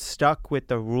 being stuck with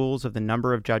the rules of the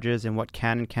number of judges and what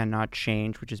can and cannot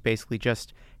change, which is basically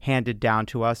just handed down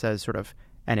to us as sort of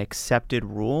an accepted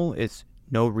rule, is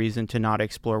no reason to not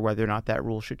explore whether or not that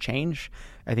rule should change.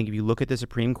 I think if you look at the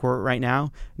Supreme Court right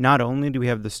now, not only do we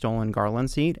have the stolen Garland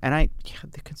seat, and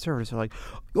the conservatives are like,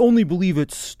 only believe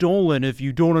it's stolen if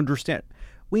you don't understand.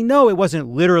 We know it wasn't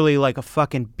literally like a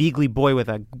fucking beagly boy with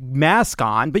a mask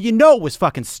on, but you know it was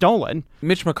fucking stolen.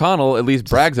 Mitch McConnell at least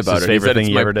brags about his it. favorite He said thing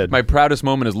it's he ever did. My proudest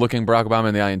moment is looking Barack Obama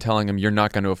in the eye and telling him, you're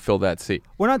not going to fill that seat.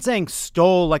 We're not saying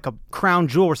stole like a crown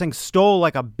jewel. We're saying stole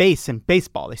like a base in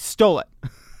baseball. They stole it.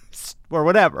 Or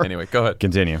whatever. Anyway, go ahead.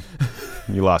 Continue.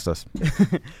 You lost us.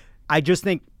 I just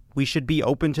think we should be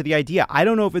open to the idea. I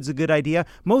don't know if it's a good idea.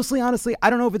 Mostly, honestly, I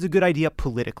don't know if it's a good idea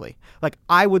politically. Like,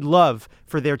 I would love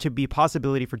for there to be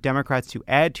possibility for Democrats to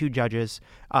add 2 judges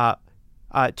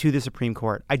to the Supreme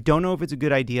Court. I don't know if it's a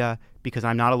good idea because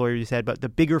I'm not a lawyer, you said, but the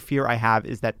bigger fear I have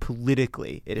is that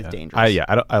politically it is dangerous.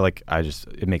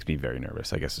 It makes me very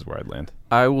nervous, I guess is where I'd land.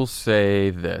 I will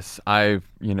say this. I've,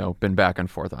 been back and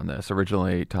forth on this.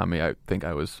 Originally, Tommy, I think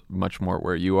I was much more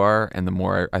where you are. And the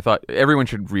more I thought everyone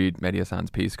should read Mehdi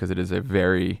Hasan's piece because it is a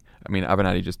very,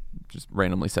 Avenatti just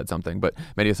randomly said something, but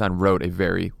Mehdi Hasan wrote a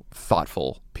very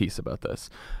thoughtful piece about this.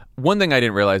 One thing I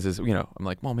didn't realize is, I'm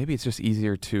like, well, maybe it's just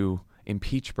easier to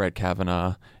impeach Brett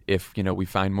Kavanaugh if, we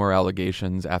find more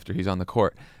allegations after he's on the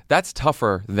court. That's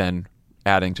tougher than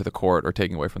adding to the court or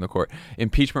taking away from the court.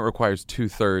 Impeachment requires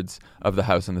 2/3 of the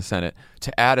House and the Senate.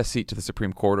 To add a seat to the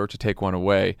Supreme Court or to take one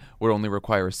away would only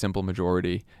require a simple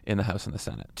majority in the House and the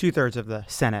Senate. 2/3 of the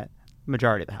Senate,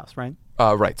 majority of the House, right?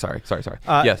 Right. Sorry.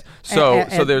 Yes.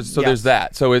 So there's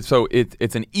that. So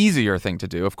it's an easier thing to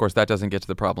do. Of course, that doesn't get to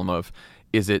the problem of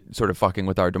is it sort of fucking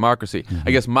with our democracy. Mm-hmm.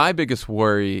 I guess my biggest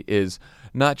worry is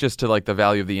not just to like the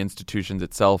value of the institutions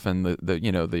itself and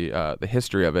the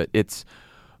history of it. It's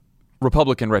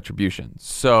Republican retribution.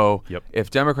 So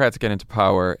if Democrats get into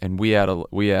power and we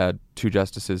add 2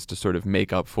 justices to sort of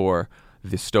make up for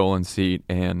the stolen seat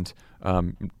and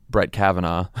Brett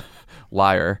Kavanaugh,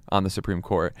 liar, on the Supreme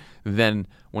Court, then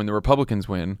when the Republicans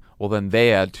win, well, then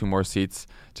they add 2 more seats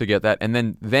to get that. And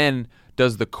then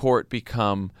does the court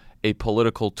become a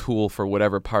political tool for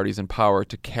whatever party's in power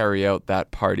to carry out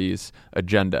that party's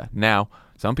agenda? Now,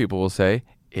 some people will say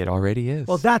it already is.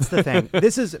 Well, that's the thing.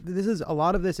 This is a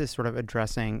lot of this is sort of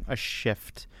addressing a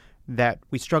shift that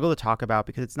we struggle to talk about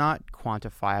because it's not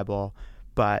quantifiable,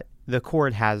 but the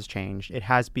court has changed. It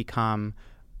has become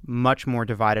much more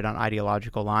divided on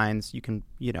ideological lines. You can,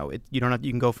 you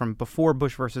can go from before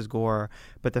Bush versus Gore,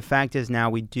 but the fact is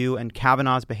now we do, and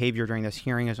Kavanaugh's behavior during this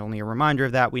hearing is only a reminder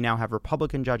of that. We now have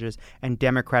Republican judges and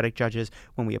Democratic judges.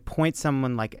 When we appoint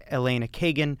someone like Elena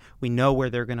Kagan, we know where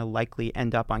they're going to likely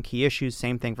end up on key issues.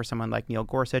 Same thing for someone like Neil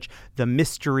Gorsuch. The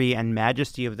mystery and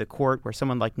majesty of the court, where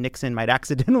someone like Nixon might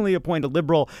accidentally appoint a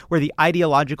liberal, where the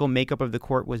ideological makeup of the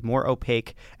court was more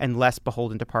opaque and less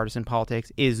beholden to partisan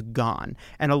politics, is gone.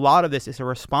 And a lot of this is a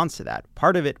response to that.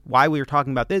 Part of it, why we were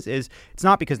talking about this, is it's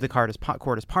not because the court is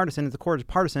partisan. It's the court is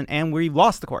partisan, and we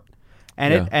lost the court,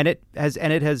 and it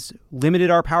has limited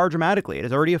our power dramatically. It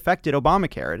has already affected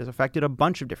Obamacare. It has affected a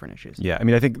bunch of different issues. Yeah,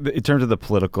 I think in terms of the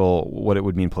political, what it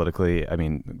would mean politically,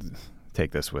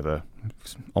 take this with a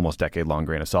almost decade-long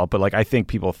grain of salt, but I think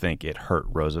people think it hurt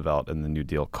Roosevelt and the New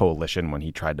Deal coalition when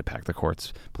he tried to pack the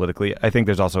courts politically. I think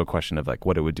there's also a question of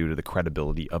what it would do to the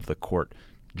credibility of the court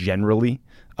generally,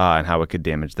 and how it could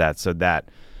damage that. So that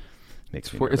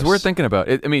makes me nervous. It's worth thinking about.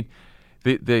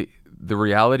 The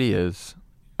reality is,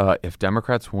 if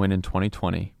Democrats win in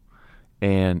 2020,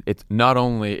 and it's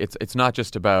not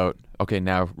just about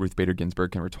now Ruth Bader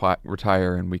Ginsburg can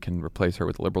retire and we can replace her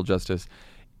with a liberal justice.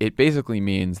 It basically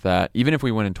means that even if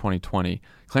we win in 2020,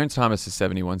 Clarence Thomas is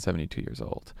 71, 72 years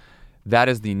old. That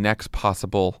is the next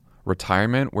possible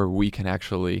retirement where we can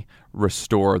actually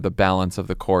restore the balance of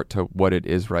the court to what it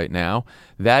is right now.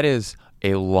 That is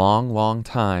a long, long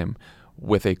time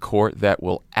with a court that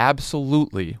will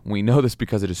absolutely, we know this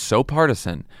because it is so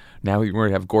partisan, now we're going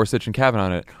to have Gorsuch and Kavanaugh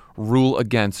on it, rule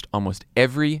against almost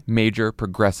every major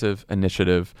progressive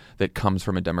initiative that comes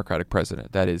from a Democratic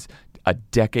president. That is a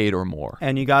decade or more.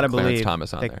 And you got to believe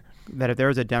Thomas on there. That if there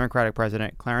was a Democratic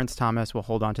president, Clarence Thomas will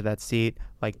hold on to that seat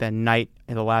like the knight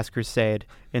in the Last Crusade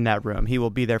in that room. He will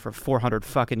be there for 400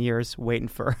 fucking years waiting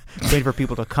for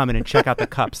people to come in and check out the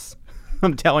cups.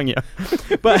 I'm telling you.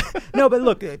 But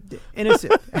look,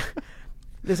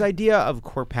 This idea of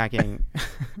court packing,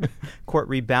 court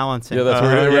rebalancing. Yeah, that's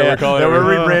what we're calling it. We're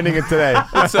rebranding it today.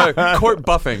 It's court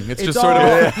buffing. It's just sort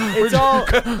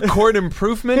of court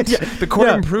improvement. The Court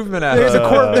Improvement Act. There's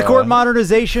the court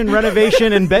modernization,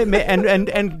 renovation,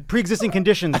 and pre-existing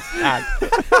conditions act.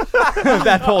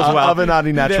 That polls well.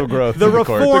 Avenatti natural growth. The in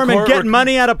court. reform The and court getting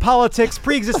money out of politics,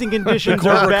 pre-existing conditions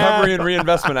Court are Recovery bad. and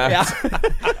Reinvestment Act.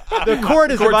 The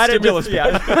court is Court divided. stimulus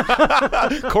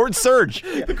Court surge.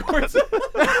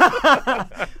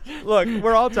 Look,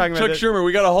 we're all talking about Chuck this. Schumer,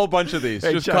 we got a whole bunch of these.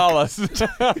 Just Chuck. call us.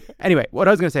 Anyway, what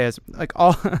I was going to say is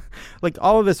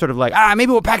all of this sort of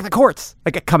maybe we'll pack the courts,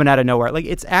 coming out of nowhere.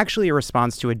 It's actually a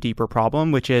response to a deeper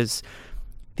problem, which is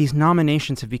these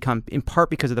nominations have become, in part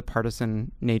because of the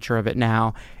partisan nature of it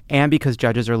now, and because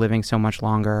judges are living so much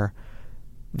longer,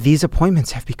 these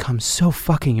appointments have become so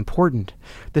fucking important.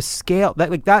 The scale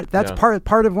that's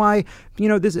part of why,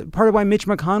 this part of why Mitch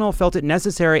McConnell felt it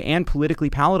necessary and politically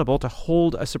palatable to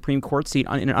hold a Supreme Court seat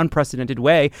in an unprecedented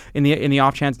way in the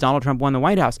off chance Donald Trump won the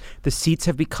White House. The seats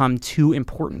have become too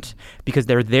important because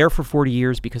they're there for 40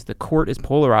 years, because the court is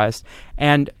polarized,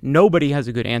 and nobody has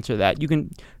a good answer to that.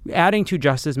 Adding 2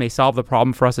 justices may solve the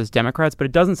problem for us as Democrats, but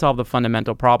it doesn't solve the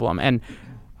fundamental problem. And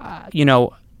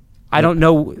I don't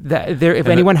know if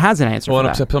anyone has an answer for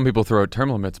that. Some people throw out term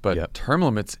limits, but term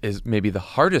limits is maybe the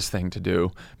hardest thing to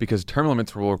do because term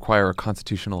limits will require a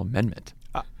constitutional amendment.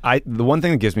 The one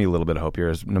thing that gives me a little bit of hope here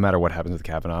is no matter what happens with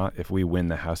Kavanaugh, if we win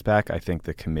the House back, I think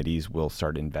the committees will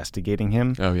start investigating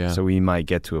him. Oh, yeah. So we might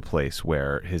get to a place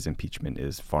where his impeachment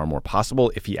is far more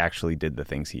possible if he actually did the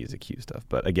things he is accused of.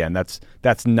 But again, that's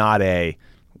not a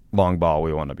long ball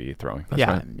we want to be throwing.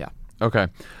 That's right. Yeah. Okay.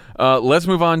 Let's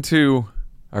move on to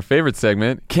our favorite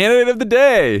segment, Candidate of the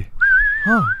Day.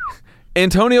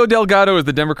 Antonio Delgado is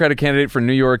the Democratic candidate for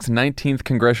New York's 19th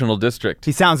congressional district,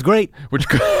 He sounds great.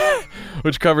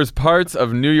 which covers parts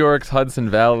of New York's Hudson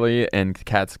Valley and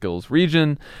Catskills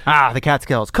region. The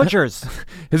Catskills. Kutchers.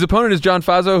 His opponent is John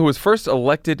Faso, who was first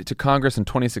elected to Congress in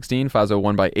 2016. Faso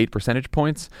won by 8 percentage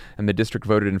points, and the district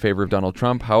voted in favor of Donald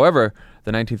Trump. However,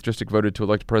 the 19th district voted to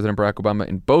elect President Barack Obama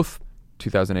in both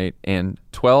 2008 and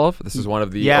 12. This is one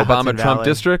of the Obama-Trump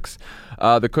districts.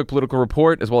 The Cook Political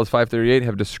Report, as well as 538,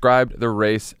 have described the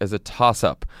race as a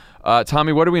toss-up.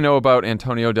 Tommy, what do we know about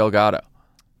Antonio Delgado?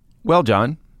 Well,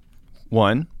 John,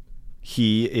 one,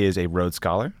 he is a Rhodes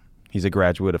Scholar. He's a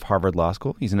graduate of Harvard Law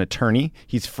School. He's an attorney.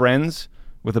 He's friends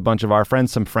with a bunch of our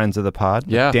friends, some friends of the pod.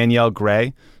 Yeah. Danielle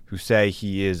Gray, who say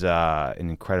he is an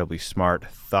incredibly smart,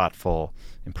 thoughtful,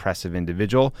 impressive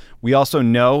individual. We also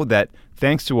know that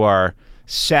thanks to our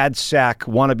sad sack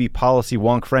wannabe policy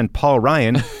wonk friend Paul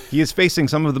Ryan, he is facing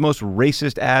some of the most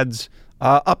racist ads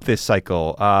up this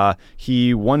cycle.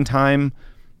 He one time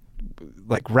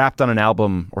rapped on an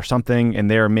album or something,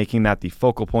 and they're making that the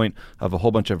focal point of a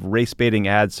whole bunch of race baiting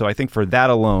ads. So I think for that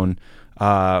alone,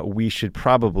 we should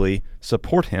probably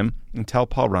support him and tell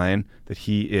Paul Ryan that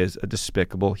he is a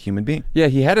despicable human being. Yeah,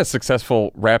 he had a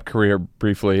successful rap career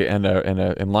briefly and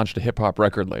launched a hip hop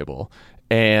record label.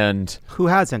 And Who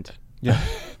hasn't?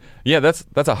 yeah,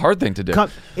 that's a hard thing to do.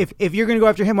 If you're going to go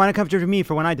after him, why not come after me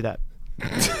for when I did that?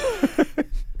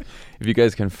 If you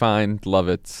guys can find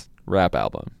Lovett's rap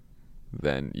album,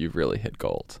 then you've really hit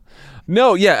gold.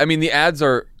 No, yeah, I mean, the ads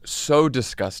are so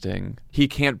disgusting. He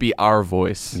can't be our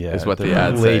voice, is what the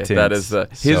ads blatant. say. That is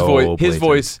his So voice. His blatant.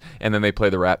 voice, and then they play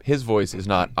the rap. His voice is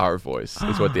not our voice,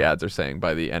 is what the ads are saying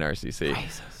by the NRCC.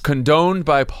 Condoned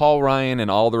by Paul Ryan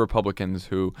and all the Republicans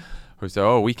who say,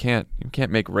 "Oh, we can't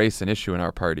make race an issue in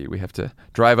our party. We have to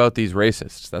drive out these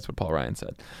racists." That's what Paul Ryan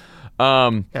said.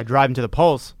 Drive him to the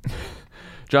polls.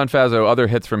 John Faso, other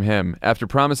hits from him. After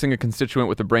promising a constituent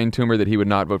with a brain tumor that he would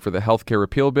not vote for the health care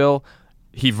repeal bill,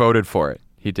 he voted for it.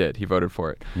 He did. He voted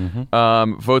for it.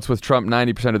 Votes with Trump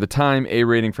 90% of the time. A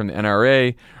rating from the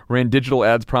NRA. Ran digital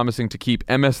ads promising to keep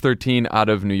MS-13 out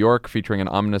of New York, featuring an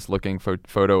ominous-looking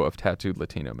photo of tattooed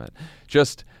Latino men.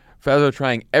 Just Faso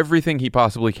trying everything he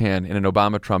possibly can in an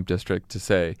Obama-Trump district to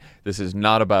say, this is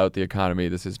not about the economy.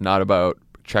 This is not about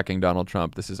checking Donald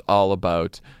Trump. This is all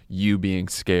about you being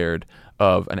scared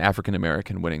of an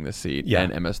African-American winning the seat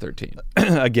and MS-13.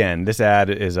 Again, this ad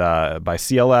is by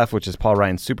CLF, which is Paul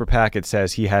Ryan's super PAC. It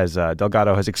says he has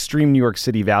Delgado has extreme New York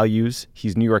City values.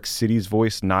 He's New York City's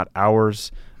voice, not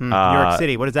ours. New York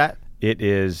City. What is that? It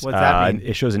is. What does that mean?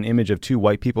 It shows an image of 2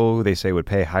 white people who they say would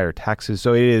pay higher taxes.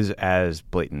 So it is as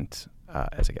blatant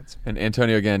as it gets. And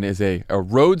Antonio, again, is a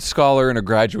Rhodes Scholar and a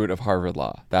graduate of Harvard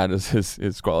Law. That is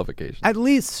his qualification. At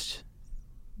least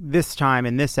this time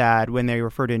in this ad, when they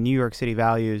refer to New York City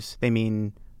values, they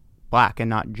mean black and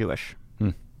not Jewish.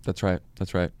 That's right.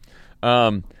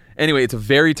 Anyway, it's a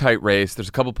very tight race. There's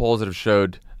a couple polls that have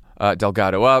showed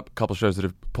Delgado up, a couple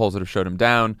polls that have showed him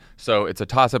down. So it's a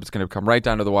toss-up. It's going to come right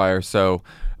down to the wire. So,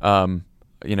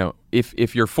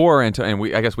 if you're for Antonio,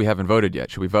 and I guess we haven't voted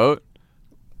yet. Should we vote?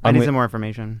 I need some more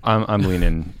information. I'm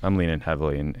leaning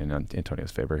heavily in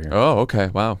Antonio's favor here. Oh, okay.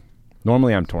 Wow.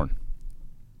 Normally, I'm torn.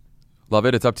 Love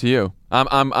it. It's up to you.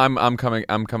 I'm coming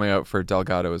out for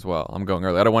Delgado as well. I'm going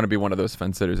early. I don't want to be one of those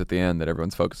fence sitters at the end that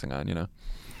everyone's focusing on.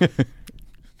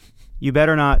 You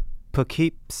better not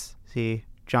Poughkeepsie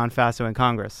John Faso in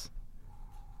Congress.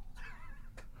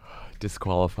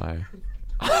 Disqualify.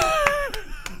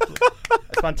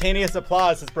 Spontaneous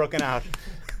applause has broken out.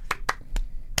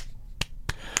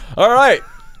 All right.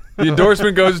 The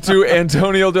endorsement goes to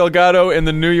Antonio Delgado in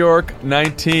the New York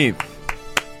 19th.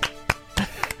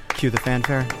 Cue the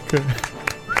fanfare.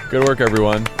 Good work,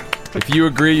 everyone. If you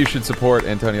agree, you should support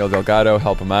Antonio Delgado.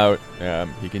 Help him out.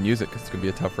 He can use it because it's going to be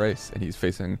a tough race, and he's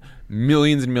facing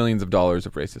millions and millions of dollars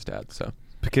of racist ads. So,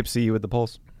 Poughkeepsie with the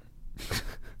polls.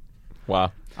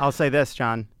 Wow. I'll say this,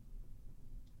 John.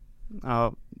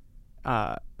 Give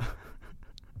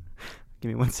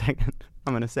me 1 second.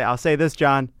 I'll say this,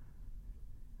 John.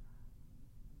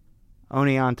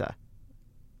 Oneonta.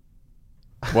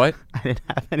 What? I didn't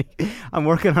have any. I'm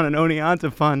working on an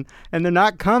Oneonta fund, and they're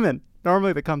not coming.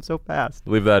 Normally they come so fast.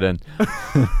 Leave that in.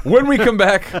 When we come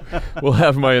back, we'll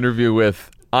have my interview with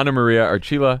Ana Maria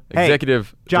Archila,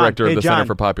 Executive Director of the Center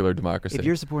for Popular Democracy. If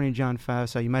you're supporting John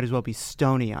Faso, you might as well be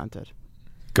Stoney-onted.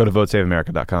 Go to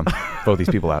votesaveamerica.com. Vote these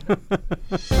people out.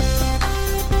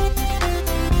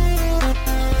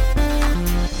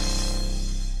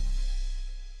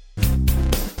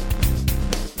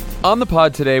 On the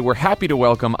pod today, we're happy to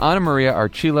welcome Ana Maria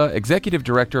Archila, Executive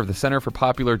Director of the Center for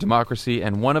Popular Democracy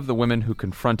and one of the women who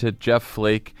confronted Jeff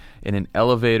Flake in an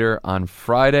elevator on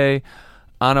Friday.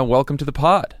 Ana, welcome to the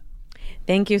pod.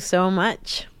 Thank you so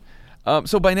much.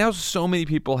 So by now, so many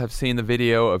people have seen the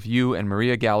video of you and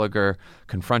Maria Gallagher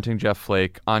confronting Jeff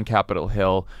Flake on Capitol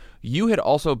Hill. You had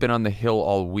also been on the Hill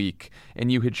all week,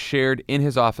 and you had shared in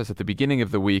his office at the beginning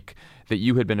of the week that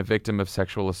you had been a victim of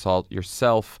sexual assault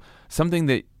yourself, something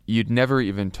that you'd never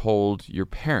even told your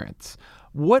parents.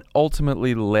 What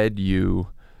ultimately led you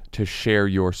to share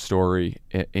your story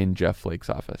in Jeff Flake's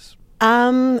office?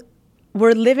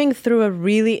 We're living through a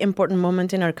really important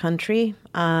moment in our country.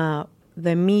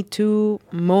 The Me Too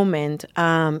moment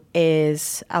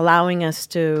is allowing us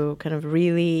to kind of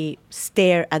really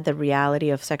stare at the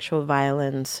reality of sexual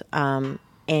violence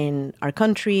in our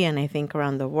country and I think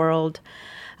around the world.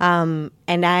 And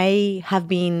I have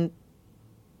been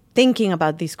thinking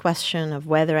about this question of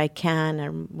whether I can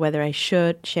or whether I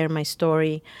should share my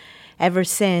story ever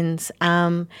since.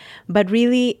 But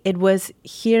really, it was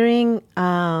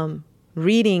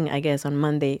reading, I guess, on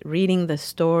Monday, reading the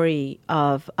story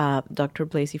of Dr.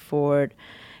 Blasey Ford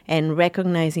and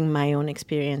recognizing my own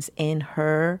experience in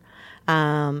her,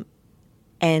 and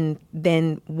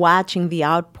then watching the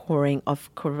outpouring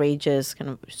of courageous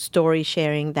kind of story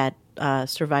sharing that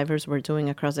survivors were doing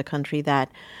across the country that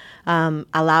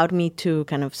allowed me to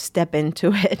kind of step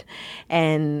into it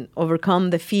and overcome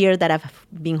the fear that I've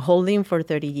been holding for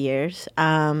 30 years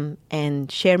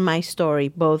and share my story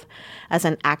both as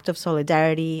an act of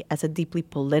solidarity, as a deeply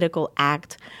political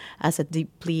act, as a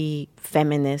deeply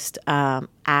feminist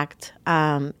act,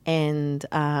 and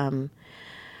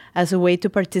as a way to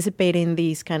participate in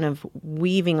this kind of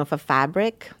weaving of a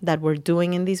fabric that we're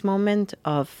doing in this moment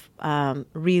of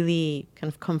really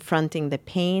kind of confronting the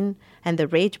pain and the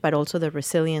rage, but also the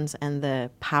resilience and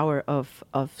the power of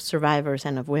survivors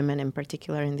and of women in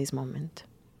particular in this moment.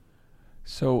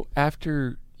 So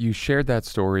after you shared that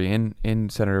story in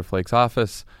Senator Flake's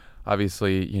office,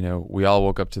 obviously, we all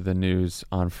woke up to the news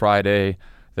on Friday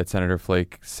that Senator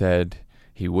Flake said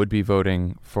he would be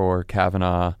voting for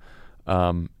Kavanaugh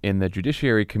in the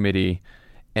Judiciary Committee,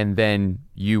 and then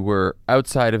you were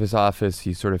outside of his office.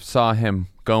 You sort of saw him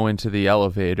go into the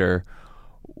elevator.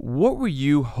 What were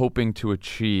you hoping to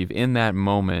achieve in that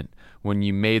moment when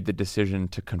you made the decision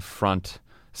to confront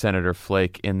Senator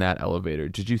Flake in that elevator?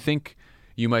 Did you think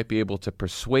you might be able to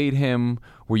persuade him?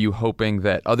 Were you hoping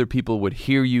that other people would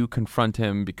hear you confront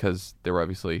him because there were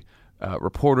obviously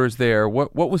reporters there?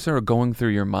 What was sort of going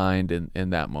through your mind in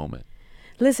that moment?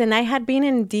 Listen, I had been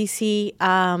in D.C.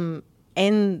 And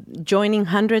joining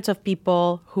hundreds of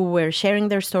people who were sharing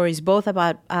their stories, both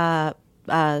about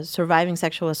surviving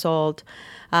sexual assault,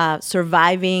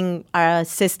 surviving a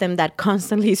system that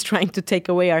constantly is trying to take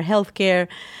away our healthcare,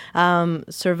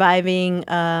 surviving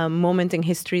a moment in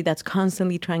history that's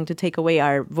constantly trying to take away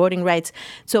our voting rights.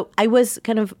 So I was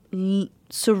kind of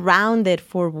surrounded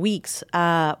for weeks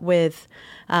with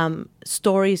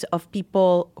stories of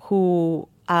people who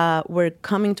were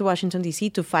coming to Washington, D.C.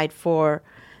 to fight for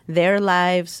their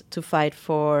lives, to fight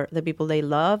for the people they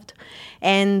loved.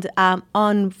 And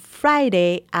on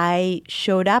Friday, I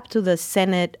showed up to the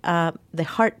Senate, the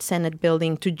Hart Senate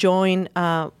building, to join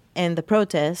in the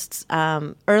protests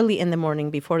early in the morning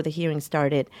before the hearing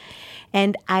started.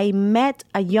 And I met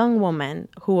a young woman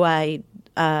who I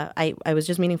was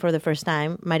just meeting for the first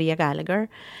time, Maria Gallagher.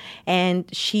 And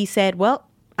she said, well,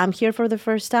 I'm here for the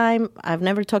first time. I've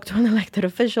never talked to an elected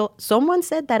official. Someone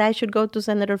said that I should go to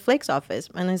Senator Flake's office.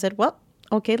 And I said, well,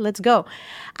 okay, let's go.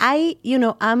 I've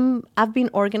been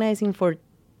organizing for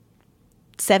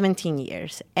 17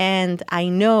 years. And I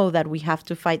know that we have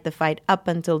to fight the fight up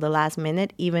until the last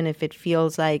minute, even if it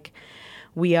feels like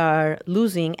we are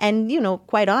losing. And,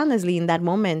 quite honestly, in that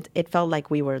moment, it felt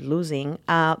like we were losing.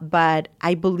 But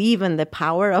I believe in the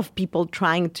power of people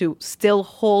trying to still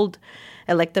hold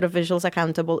elected officials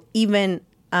accountable, even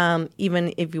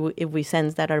if we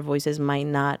sense that our voices might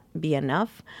not be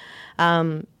enough.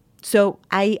 So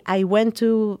I went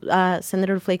to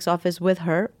Senator Flake's office with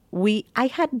her. I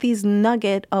had this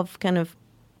nugget of kind of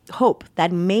hope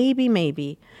that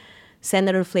maybe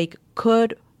Senator Flake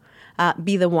could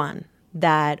be the one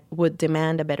that would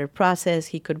demand a better process.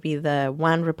 He could be the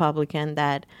one Republican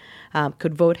that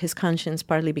could vote his conscience,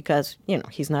 partly because,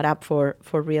 he's not up for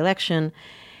re-election.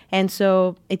 And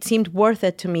so it seemed worth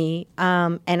it to me.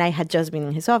 And I had just been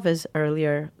in his office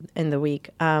earlier in the week.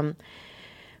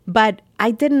 But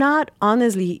I did not,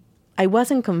 honestly, I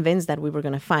wasn't convinced that we were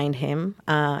going to find him.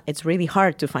 It's really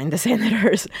hard to find the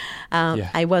senators.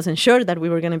 I wasn't sure that we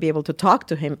were going to be able to talk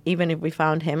to him, even if we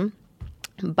found him.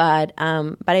 But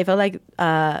I felt like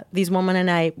this woman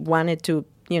and I wanted to,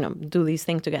 do these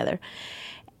things together.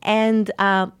 And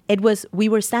we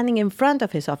were standing in front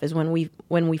of his office when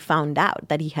we found out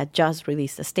that he had just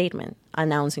released a statement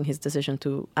announcing his decision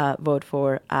to vote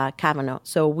for Kavanaugh.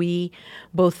 So we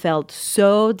both felt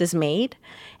so dismayed,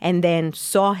 and then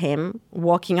saw him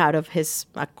walking out of his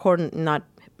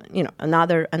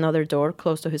another door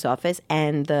close to his office,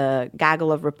 and the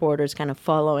gaggle of reporters kind of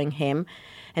following him.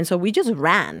 And so we just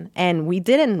ran, and we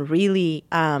didn't really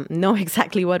know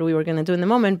exactly what we were going to do in the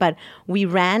moment, but we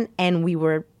ran, and we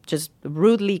were just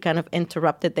rudely kind of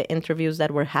interrupted the interviews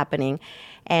that were happening,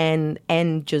 and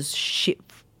just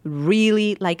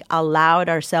really allowed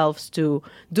ourselves to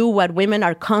do what women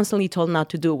are constantly told not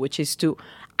to do, which is to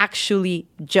actually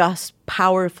just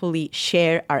powerfully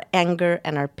share our anger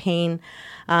and our pain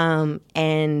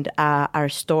and our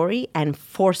story, and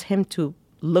force him to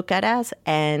look at us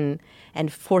and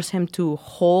force him to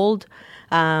hold,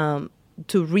 to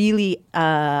really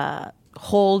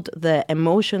hold the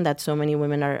emotion that so many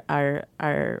women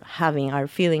are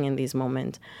feeling in this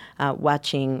moment,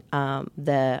 watching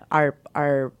our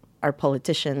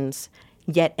politicians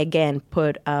yet again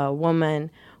put a woman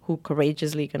who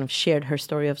courageously kind of shared her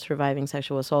story of surviving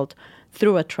sexual assault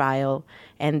through a trial,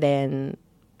 and then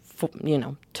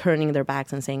turning their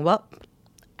backs and saying, well,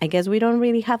 I guess we don't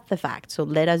really have the facts, so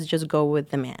let us just go with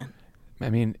the man. I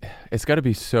mean, it's got to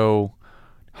be so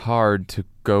hard to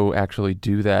go actually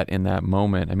do that in that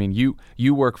moment. I mean,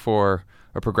 you work for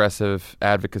a progressive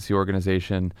advocacy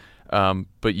organization,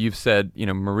 but you've said,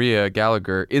 Maria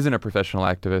Gallagher isn't a professional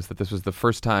activist, that this was the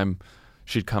first time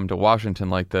she'd come to Washington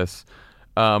like this.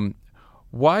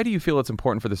 Why do you feel it's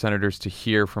important for the senators to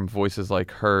hear from voices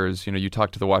like hers? You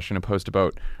talked to the Washington Post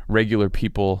about regular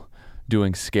people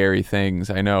doing scary things.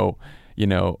 I know,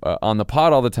 on the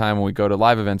pod all the time when we go to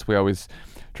live events, we always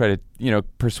try to,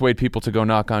 persuade people to go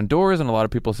knock on doors. And a lot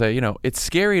of people say, it's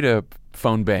scary to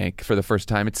phone bank for the first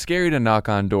time. It's scary to knock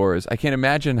on doors. I can't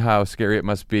imagine how scary it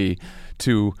must be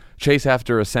to chase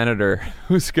after a senator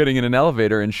who's getting in an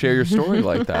elevator and share your story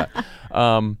like that.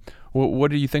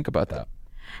 What do you think about that?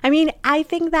 I mean, I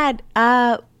think that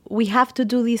we have to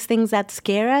do these things that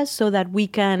scare us so that we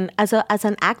can, as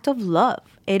an act of love.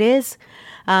 It is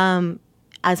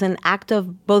as an act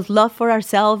of both love for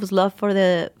ourselves, love for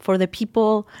the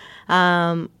people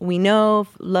we know,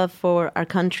 love for our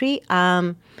country,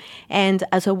 and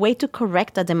as a way to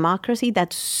correct a democracy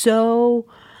that's so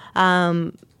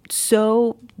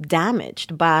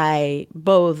damaged by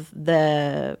both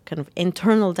the kind of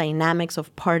internal dynamics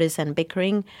of partisan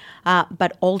bickering,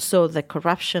 but also the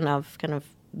corruption of kind of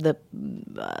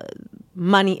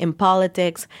money in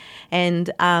politics, and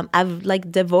I've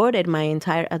like devoted my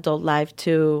entire adult life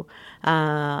to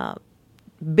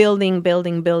building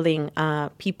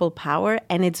people power,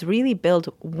 and it's really built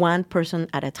one person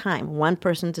at a time, one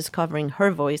person discovering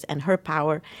her voice and her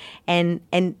power, and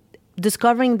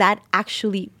discovering that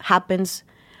actually happens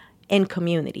in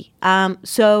community.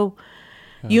 So,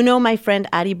 you know my friend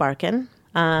Adi Barkan.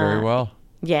 Very well.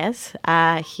 Yes,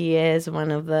 he is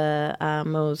one of the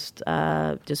most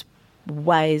just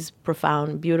wise,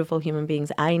 profound, beautiful human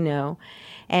beings I know,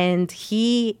 and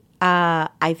he,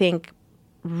 I think,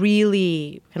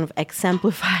 really kind of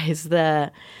exemplifies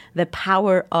the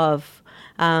power of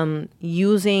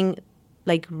using,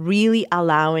 like, really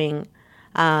allowing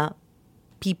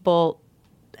people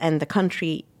and the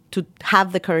country to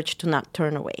have the courage to not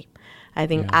turn away. I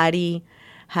think Adi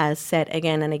has said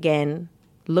again and again,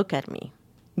 look at me.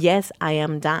 Yes, I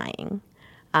am dying,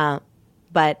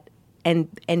 but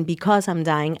because I'm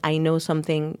dying, I know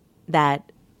something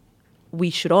that we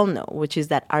should all know, which is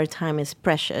that our time is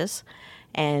precious,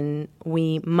 and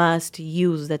we must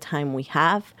use the time we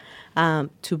have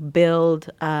to build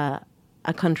a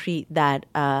country that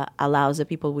allows the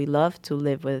people we love to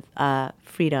live with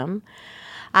freedom.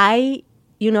 I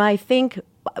think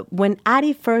when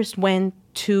Adi first went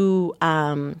to,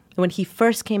 when he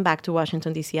first came back to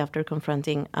Washington, D.C. after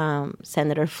confronting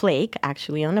Senator Flake,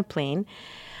 actually on a plane,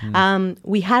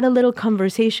 we had a little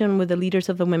conversation with the leaders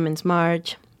of the Women's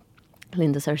March,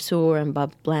 Linda Sarsour and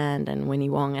Bob Bland and Winnie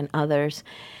Wong and others.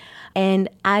 And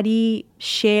Adi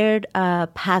shared a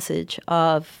passage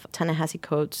of Ta-Nehisi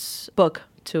Coates' book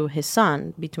to his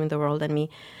son, Between the World and Me.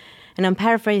 And I'm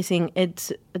paraphrasing.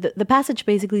 The passage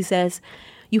basically says,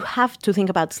 you have to think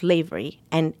about slavery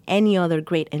and any other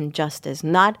great injustice,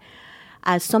 not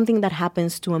as something that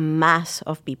happens to a mass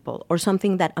of people or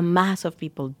something that a mass of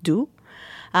people do.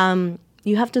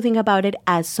 You have to think about it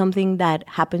as something that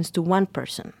happens to one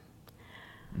person.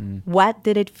 What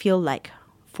did it feel like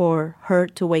for her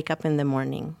to wake up in the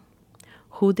morning?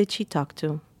 Who did she talk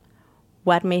to?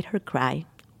 What made her cry?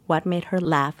 What made her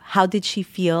laugh? How did she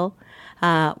feel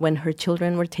when her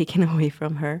children were taken away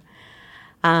from her?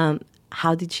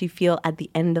 How did she feel at the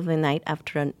end of the night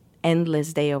after an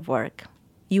endless day of work?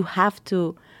 You have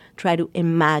to try to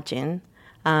imagine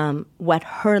what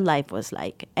her life was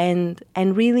like. And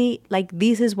really, like,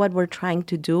 this is what we're trying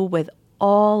to do with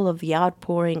all of the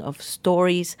outpouring of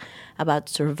stories about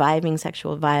surviving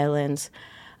sexual violence,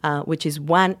 which is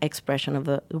one expression of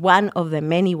one of the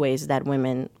many ways that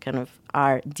women kind of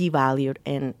are devalued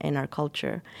in our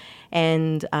culture,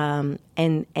 and I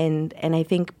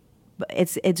think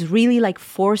it's really like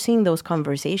forcing those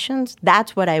conversations.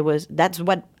 That's what I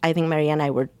think Maria and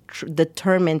I were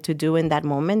determined to do in that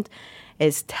moment,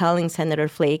 is telling Senator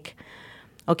Flake,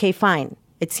 okay, fine.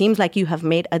 It seems like you have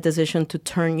made a decision to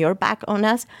turn your back on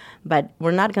us, but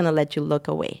we're not going to let you look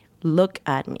away. Look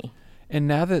at me. And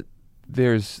now that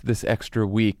there's this extra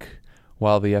week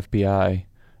while the FBI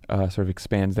sort of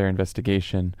expands their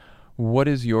investigation, what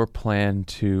is your plan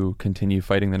to continue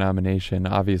fighting the nomination?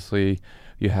 Obviously,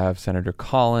 you have Senator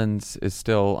Collins is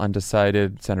still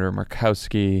undecided, Senator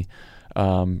Murkowski,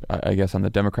 I guess on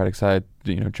the Democratic side,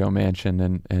 Joe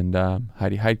Manchin and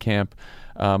Heidi Heitkamp.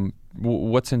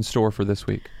 What's in store for this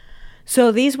week?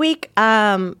 So this week,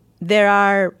 there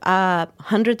are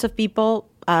hundreds of people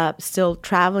still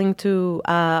traveling to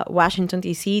Washington,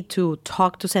 D.C. to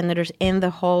talk to senators in the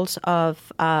halls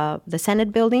of the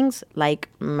Senate buildings, like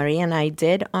Maria and I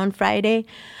did on Friday.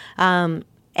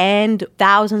 And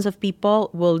thousands of people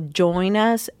will join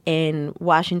us in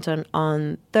Washington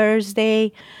on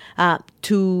Thursday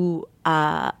to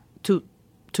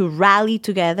rally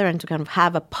together and to kind of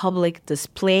have a public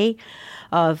display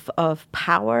of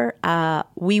power.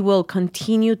 We will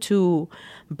continue to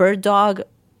bird dog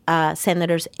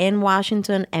senators in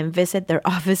Washington and visit their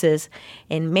offices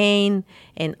in Maine,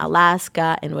 in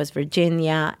Alaska, in West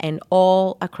Virginia, and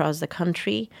all across the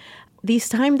country. This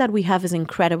time that we have is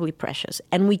incredibly precious,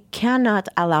 and we cannot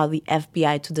allow the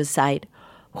FBI to decide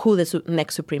who the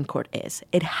next Supreme Court is.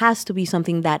 It has to be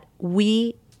something that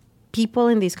we, people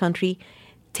in this country,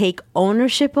 take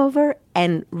ownership over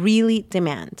and really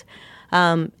demand.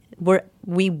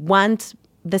 We want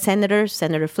the senators,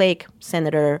 Senator Flake,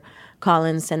 Senator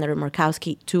Collins, Senator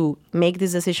Murkowski, to make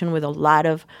this decision with a lot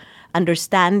of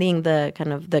understanding the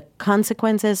kind of the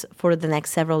consequences for the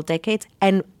next several decades.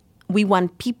 And we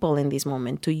want people in this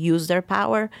moment to use their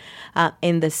power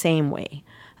in the same way.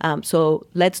 So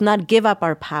let's not give up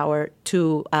our power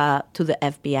to the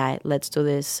FBI. Let's do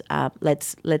this.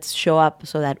 Let's show up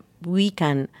so that we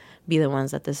can be the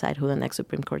ones that decide who the next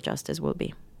Supreme Court justice will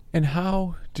be. And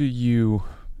how do you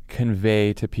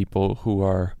convey to people who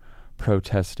are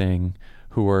protesting,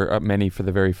 who are many for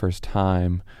the very first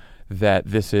time, that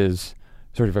this is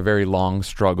sort of a very long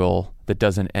struggle that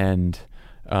doesn't end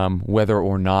whether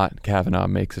or not Kavanaugh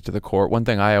makes it to the court? One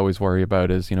thing I always worry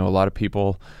about is, a lot of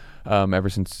people, ever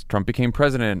since Trump became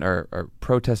president, are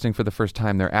protesting for the first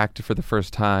time. They're active for the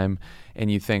first time.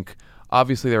 And you think,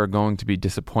 obviously, there are going to be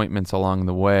disappointments along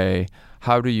the way.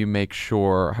 How do you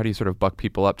sort of buck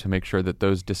people up to make sure that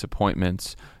those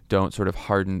disappointments don't sort of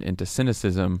harden into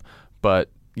cynicism, but,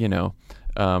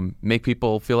 make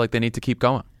people feel like they need to keep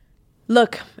going?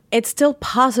 Look, it's still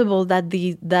possible that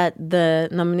the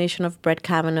nomination of Brett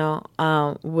Kavanaugh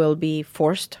will be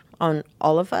forced on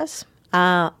all of us.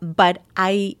 But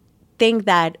I think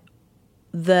that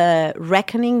the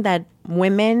reckoning that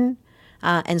women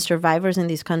and survivors in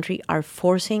this country are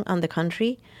forcing on the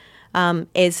country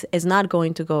is not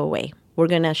going to go away. We're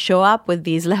going to show up with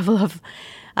this level of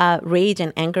rage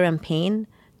and anger and pain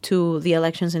to the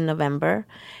elections in November,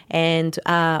 and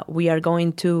we are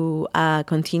going to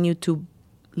continue to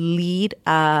lead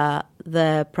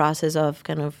the process of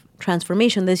kind of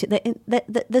transformation.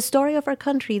 The story of our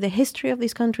country, the history of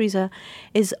this country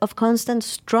is of constant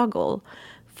struggle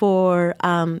for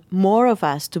more of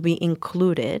us to be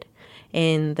included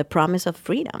in the promise of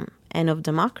freedom and of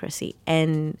democracy,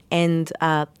 and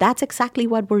that's exactly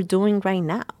what we're doing right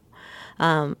now.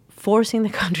 Forcing the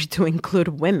country to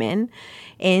include women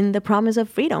in the promise of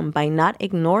freedom by not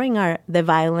ignoring the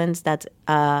violence that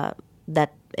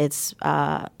it's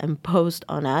imposed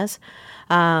on us,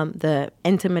 the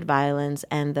intimate violence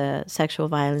and the sexual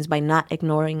violence, by not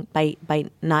ignoring, by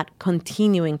not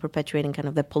continuing perpetuating kind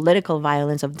of the political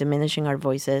violence of diminishing our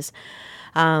voices.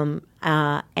 And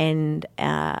so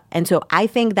I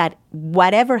think that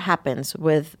whatever happens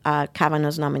with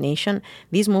Kavanaugh's nomination,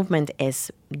 this movement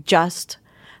is just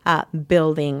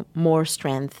building more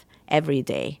strength every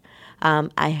day.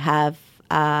 I have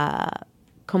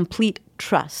complete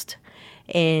trust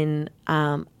in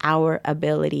our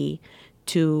ability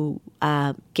to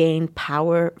gain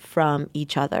power from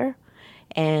each other.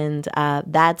 And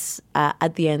that's,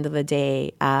 at the end of the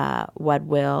day, what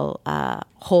will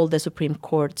hold the Supreme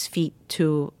Court's feet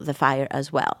to the fire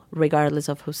as well, regardless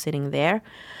of who's sitting there.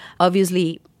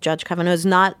 Obviously, Judge Kavanaugh is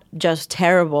not just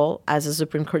terrible as a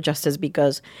Supreme Court justice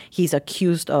because he's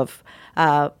accused of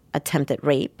attempted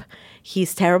rape.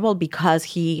 He's terrible because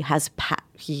he has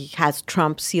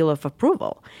Trump's seal of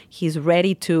approval. He's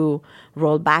ready to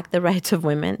roll back the rights of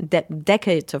women,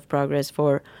 decades of progress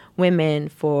for women,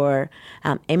 for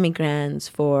immigrants,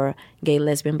 for gay,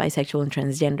 lesbian, bisexual, and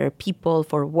transgender people,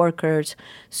 for workers.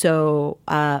 So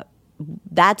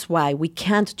that's why we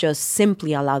can't just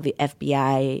simply allow the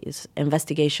FBI's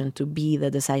investigation to be the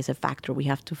decisive factor. We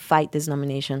have to fight this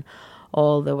nomination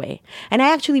all the way. And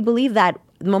I actually believe that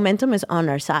momentum is on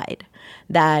our side,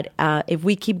 that if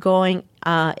we keep going,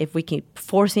 if we keep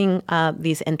forcing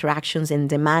these interactions and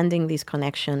demanding this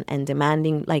connection and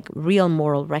demanding like real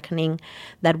moral reckoning,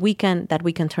 that we can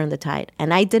turn the tide.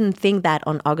 And I didn't think that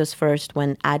on August 1st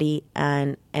when Addie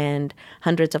and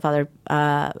hundreds of other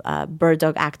bird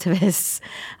dog activists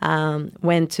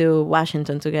went to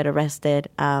Washington to get arrested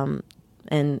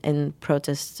in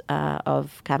protest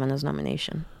of Kavanaugh's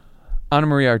nomination. Ana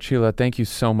Maria Archila, thank you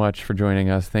so much for joining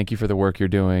us. Thank you for the work you're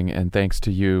doing, and thanks to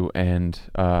you and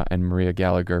Maria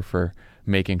Gallagher for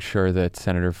making sure that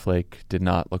Senator Flake did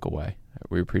not look away.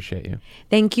 We appreciate you.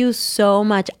 Thank you so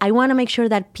much. I want to make sure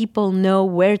that people know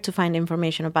where to find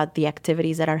information about the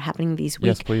activities that are happening this week.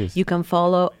 Yes, please. You can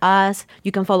follow us.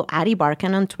 You can follow Adi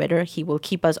Barkan on Twitter. He will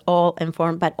keep us all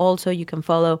informed. But also you can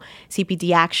follow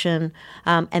CPD Action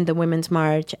and the Women's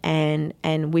March. And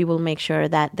we will make sure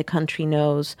that the country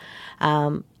knows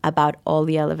about all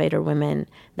the elevator women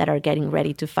that are getting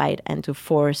ready to fight and to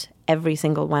force every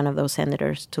single one of those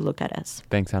senators to look at us.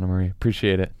 Thanks, Ana Maria.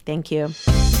 Appreciate it. Thank you.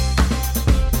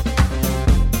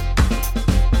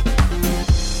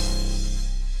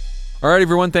 All right,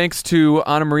 everyone. Thanks to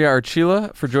Ana Maria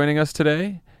Archila for joining us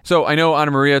today. So I know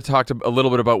Ana Maria talked a little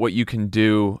bit about what you can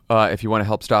do if you want to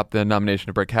help stop the nomination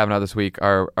of Brett Kavanaugh this week.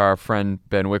 Our friend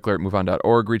Ben Wickler at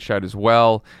MoveOn.org reached out as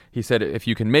well. He said if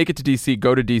you can make it to D.C.,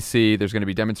 go to D.C. There's going to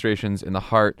be demonstrations in the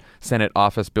Hart Senate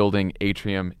Office Building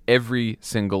atrium every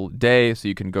single day, so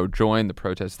you can go join the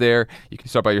protest there. You can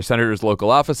stop by your senator's local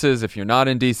offices if you're not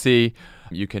in D.C.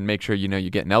 You can make sure you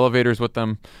get in elevators with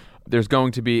them. There's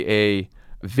going to be a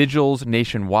vigils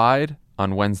nationwide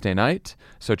on Wednesday night.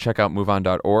 So check out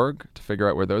MoveOn.org to figure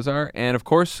out where those are. And of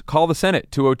course, call the Senate,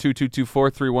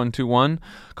 202-224-3121.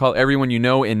 Call everyone you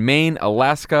know in Maine,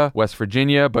 Alaska, West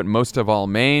Virginia, but most of all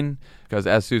Maine. Because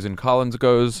as Susan Collins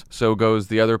goes, so goes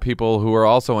the other people who are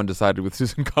also undecided with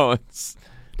Susan Collins.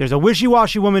 There's a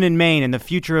wishy-washy woman in Maine, and the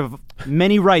future of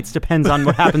many rights depends on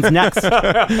what happens next.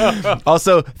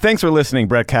 Also, thanks for listening,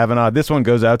 Brett Kavanaugh. This one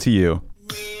goes out to you.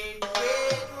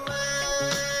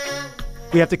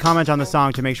 We have to comment on the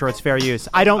song to make sure it's fair use.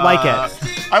 I don't like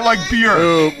it. I like beer.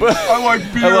 I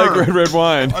like beer. I like red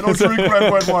wine. I don't drink red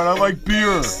wine. I like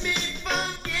beer.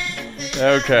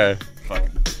 Okay.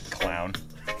 Fucking clown.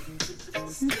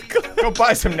 Go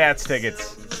buy some Nats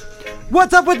tickets.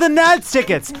 What's up with the Nats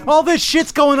tickets? All this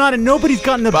shit's going on and nobody's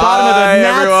gotten the bottom of Bye, the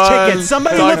Nats everyone. tickets.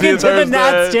 Somebody Talk look to you into the Thursday.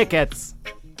 Nats tickets.